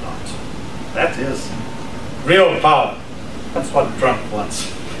emergency or not. That is real power. That's what Trump wants.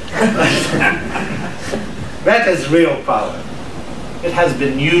 That is real power. It has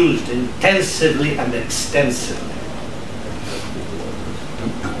been used intensively and extensively.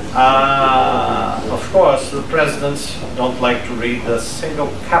 Of course, the presidents don't like to read the single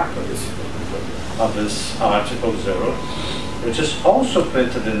caput of this Article 0, which is also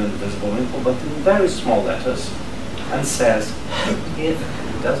printed in invisible ink, but in very small letters, and says, if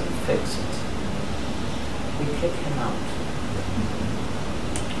he doesn't fix it, we kick him out.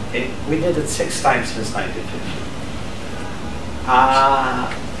 Okay? We did it 6 times since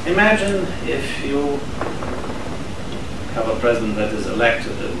 1950. Imagine if you have a president that is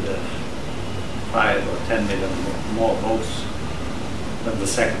elected with 5 or 10 million more votes than the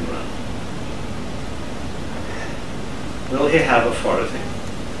second round. Will he have authority?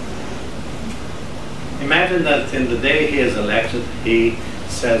 Imagine that in the day he is elected, he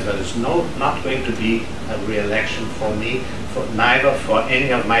says there is not going to be a re-election for me, neither for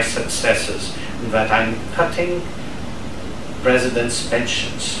any of my successors, that I'm cutting presidents'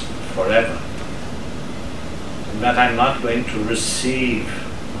 pensions forever, and that I'm not going to receive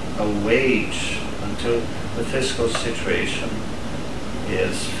a wage until the fiscal situation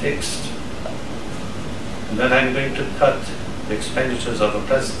is fixed, and that I'm going to cut the expenditures of a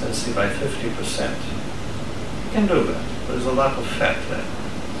presidency by 50%. You can do that. There's a lot of fat there.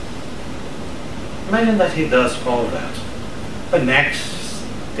 Imagine that he does all that. The next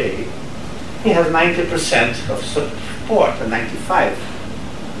day, he has 90% of support, and 95%.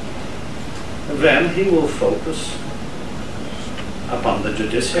 And then he will focus upon the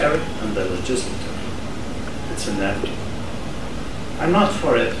judiciary and the legislature. It's inevitable. I'm not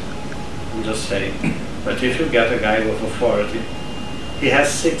for it. I'm just saying. But if you get a guy with authority, he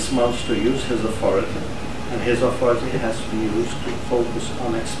has 6 months to use his authority, and his authority has to be used to focus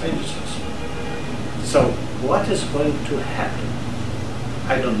on expenditures. So what is going to happen?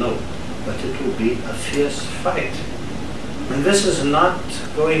 I don't know, but it will be a fierce fight. And this is not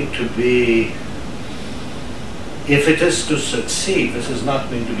going to be, if it is to succeed, this is not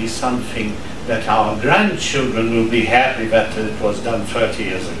going to be something that our grandchildren will be happy that it was done 30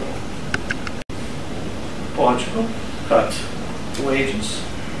 years ago. Portugal cut wages,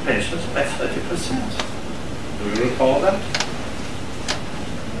 pensions by 30%. Do you recall that?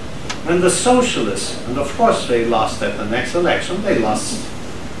 And the socialists, and of course they lost at the next election, they lost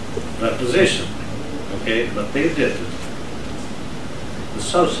their position, okay, but they did it. The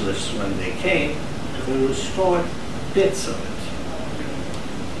socialists, when they came, they restored bits of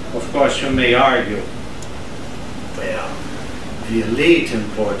it. Of course, you may argue, well, the elite in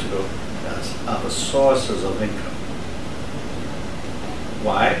Portugal has other sources of income.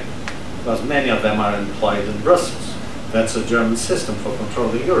 Why? Because many of them are employed in Brussels. That's a German system for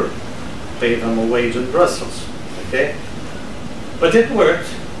controlling Europe. Pay them a wage in Brussels, okay? But it worked,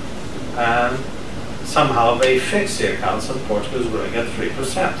 and somehow they fixed the accounts, and Portugal is growing at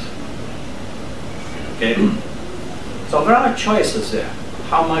 3%. Okay? So there are choices there.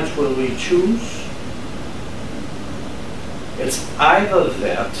 How much will we choose? It's either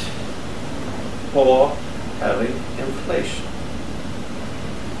that or having inflation.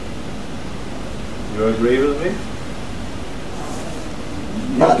 You agree with me?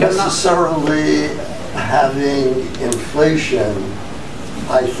 Not necessarily having inflation.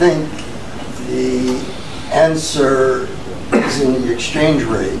 I think the answer is in the exchange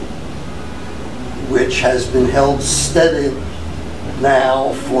rate, which has been held steady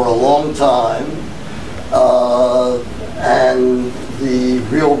now for a long time, and the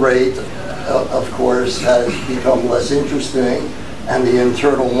real rate, of course, has become less interesting, and the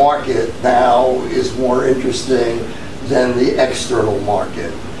internal market now is more interesting than the external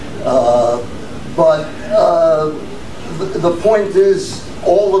market. But the point is,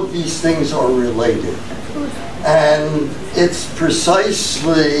 all of these things are related. And it's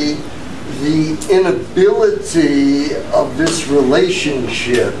precisely the inability of this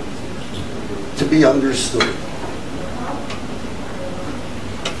relationship to be understood.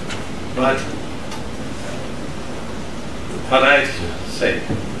 But what I say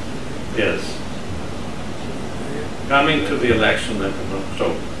is, coming to the election in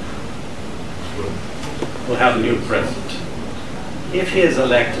October, we'll have a new president. If he is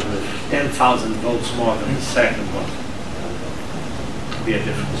elected with 10,000 votes more than the second one, it'll be a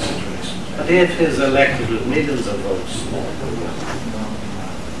different situation. But if he is elected with millions of votes more,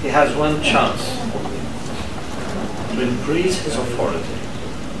 he has one chance to increase his authority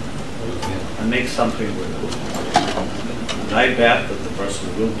and make something work. And I bet that the person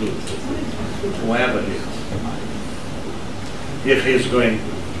will do it, whoever he is. If he's going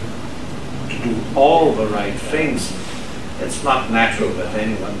to do all the right things, it's not natural that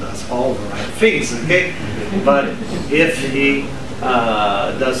anyone does all the right things, okay? But if he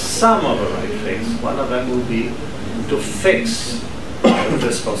does some of the right things, one of them will be to fix the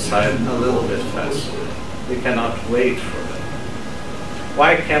fiscal side a little bit faster. We cannot wait for that.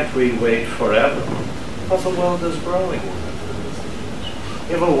 Why can't we wait forever? Because the world is growing.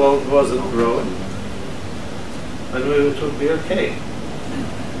 If the world wasn't growing, then it would be okay.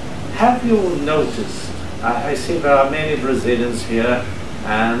 Have you noticed, I see there are many Brazilians here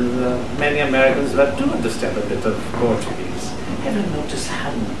and many Americans that do understand a bit of Portuguese. Have you noticed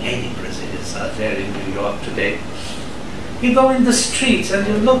how many Brazilians are there in New York today? You go in the streets and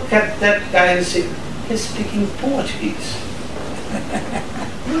you look at that guy and say, he's speaking Portuguese.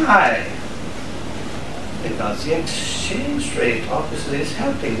 Why? Because the exchange rate obviously is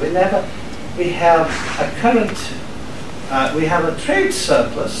helping. We have a trade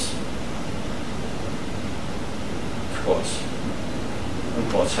surplus. Of course,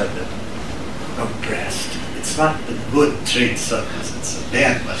 imports have been compressed. It's not the good trade surplus, it's a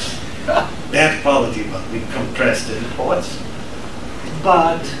bad one. Bad quality one. We compressed imports.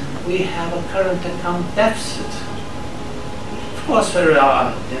 But we have a current account deficit. Of course, there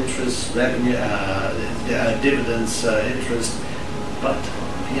are interest, revenue, dividends, interest, but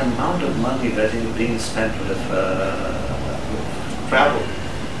the amount of money that is being spent with travel,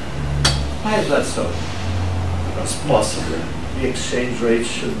 why is that so? Because possibly the exchange rate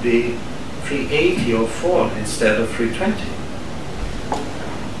should be 380 or 4 instead of 320.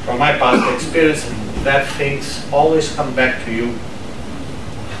 From my past experience, that things always come back to you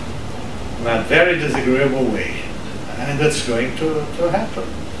in a very disagreeable way. And that's going to happen.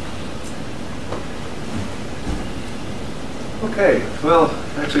 Okay, well,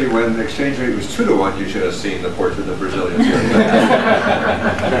 actually, when the exchange rate was 2 to 1, you should have seen the portrait of the Brazilians. But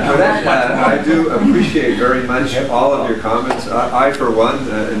I do appreciate very much all of your comments. I for one,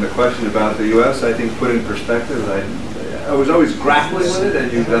 in the question about the U.S., I think put in perspective. I was always grappling with it,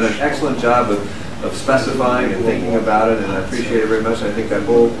 and you've done an excellent job of specifying and thinking about it, and I appreciate it very much. I think that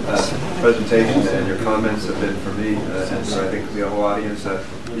whole presentation and your comments have been, for me, and for I think the whole audience,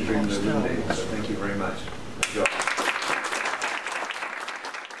 extremely illuminating. So thank you very much.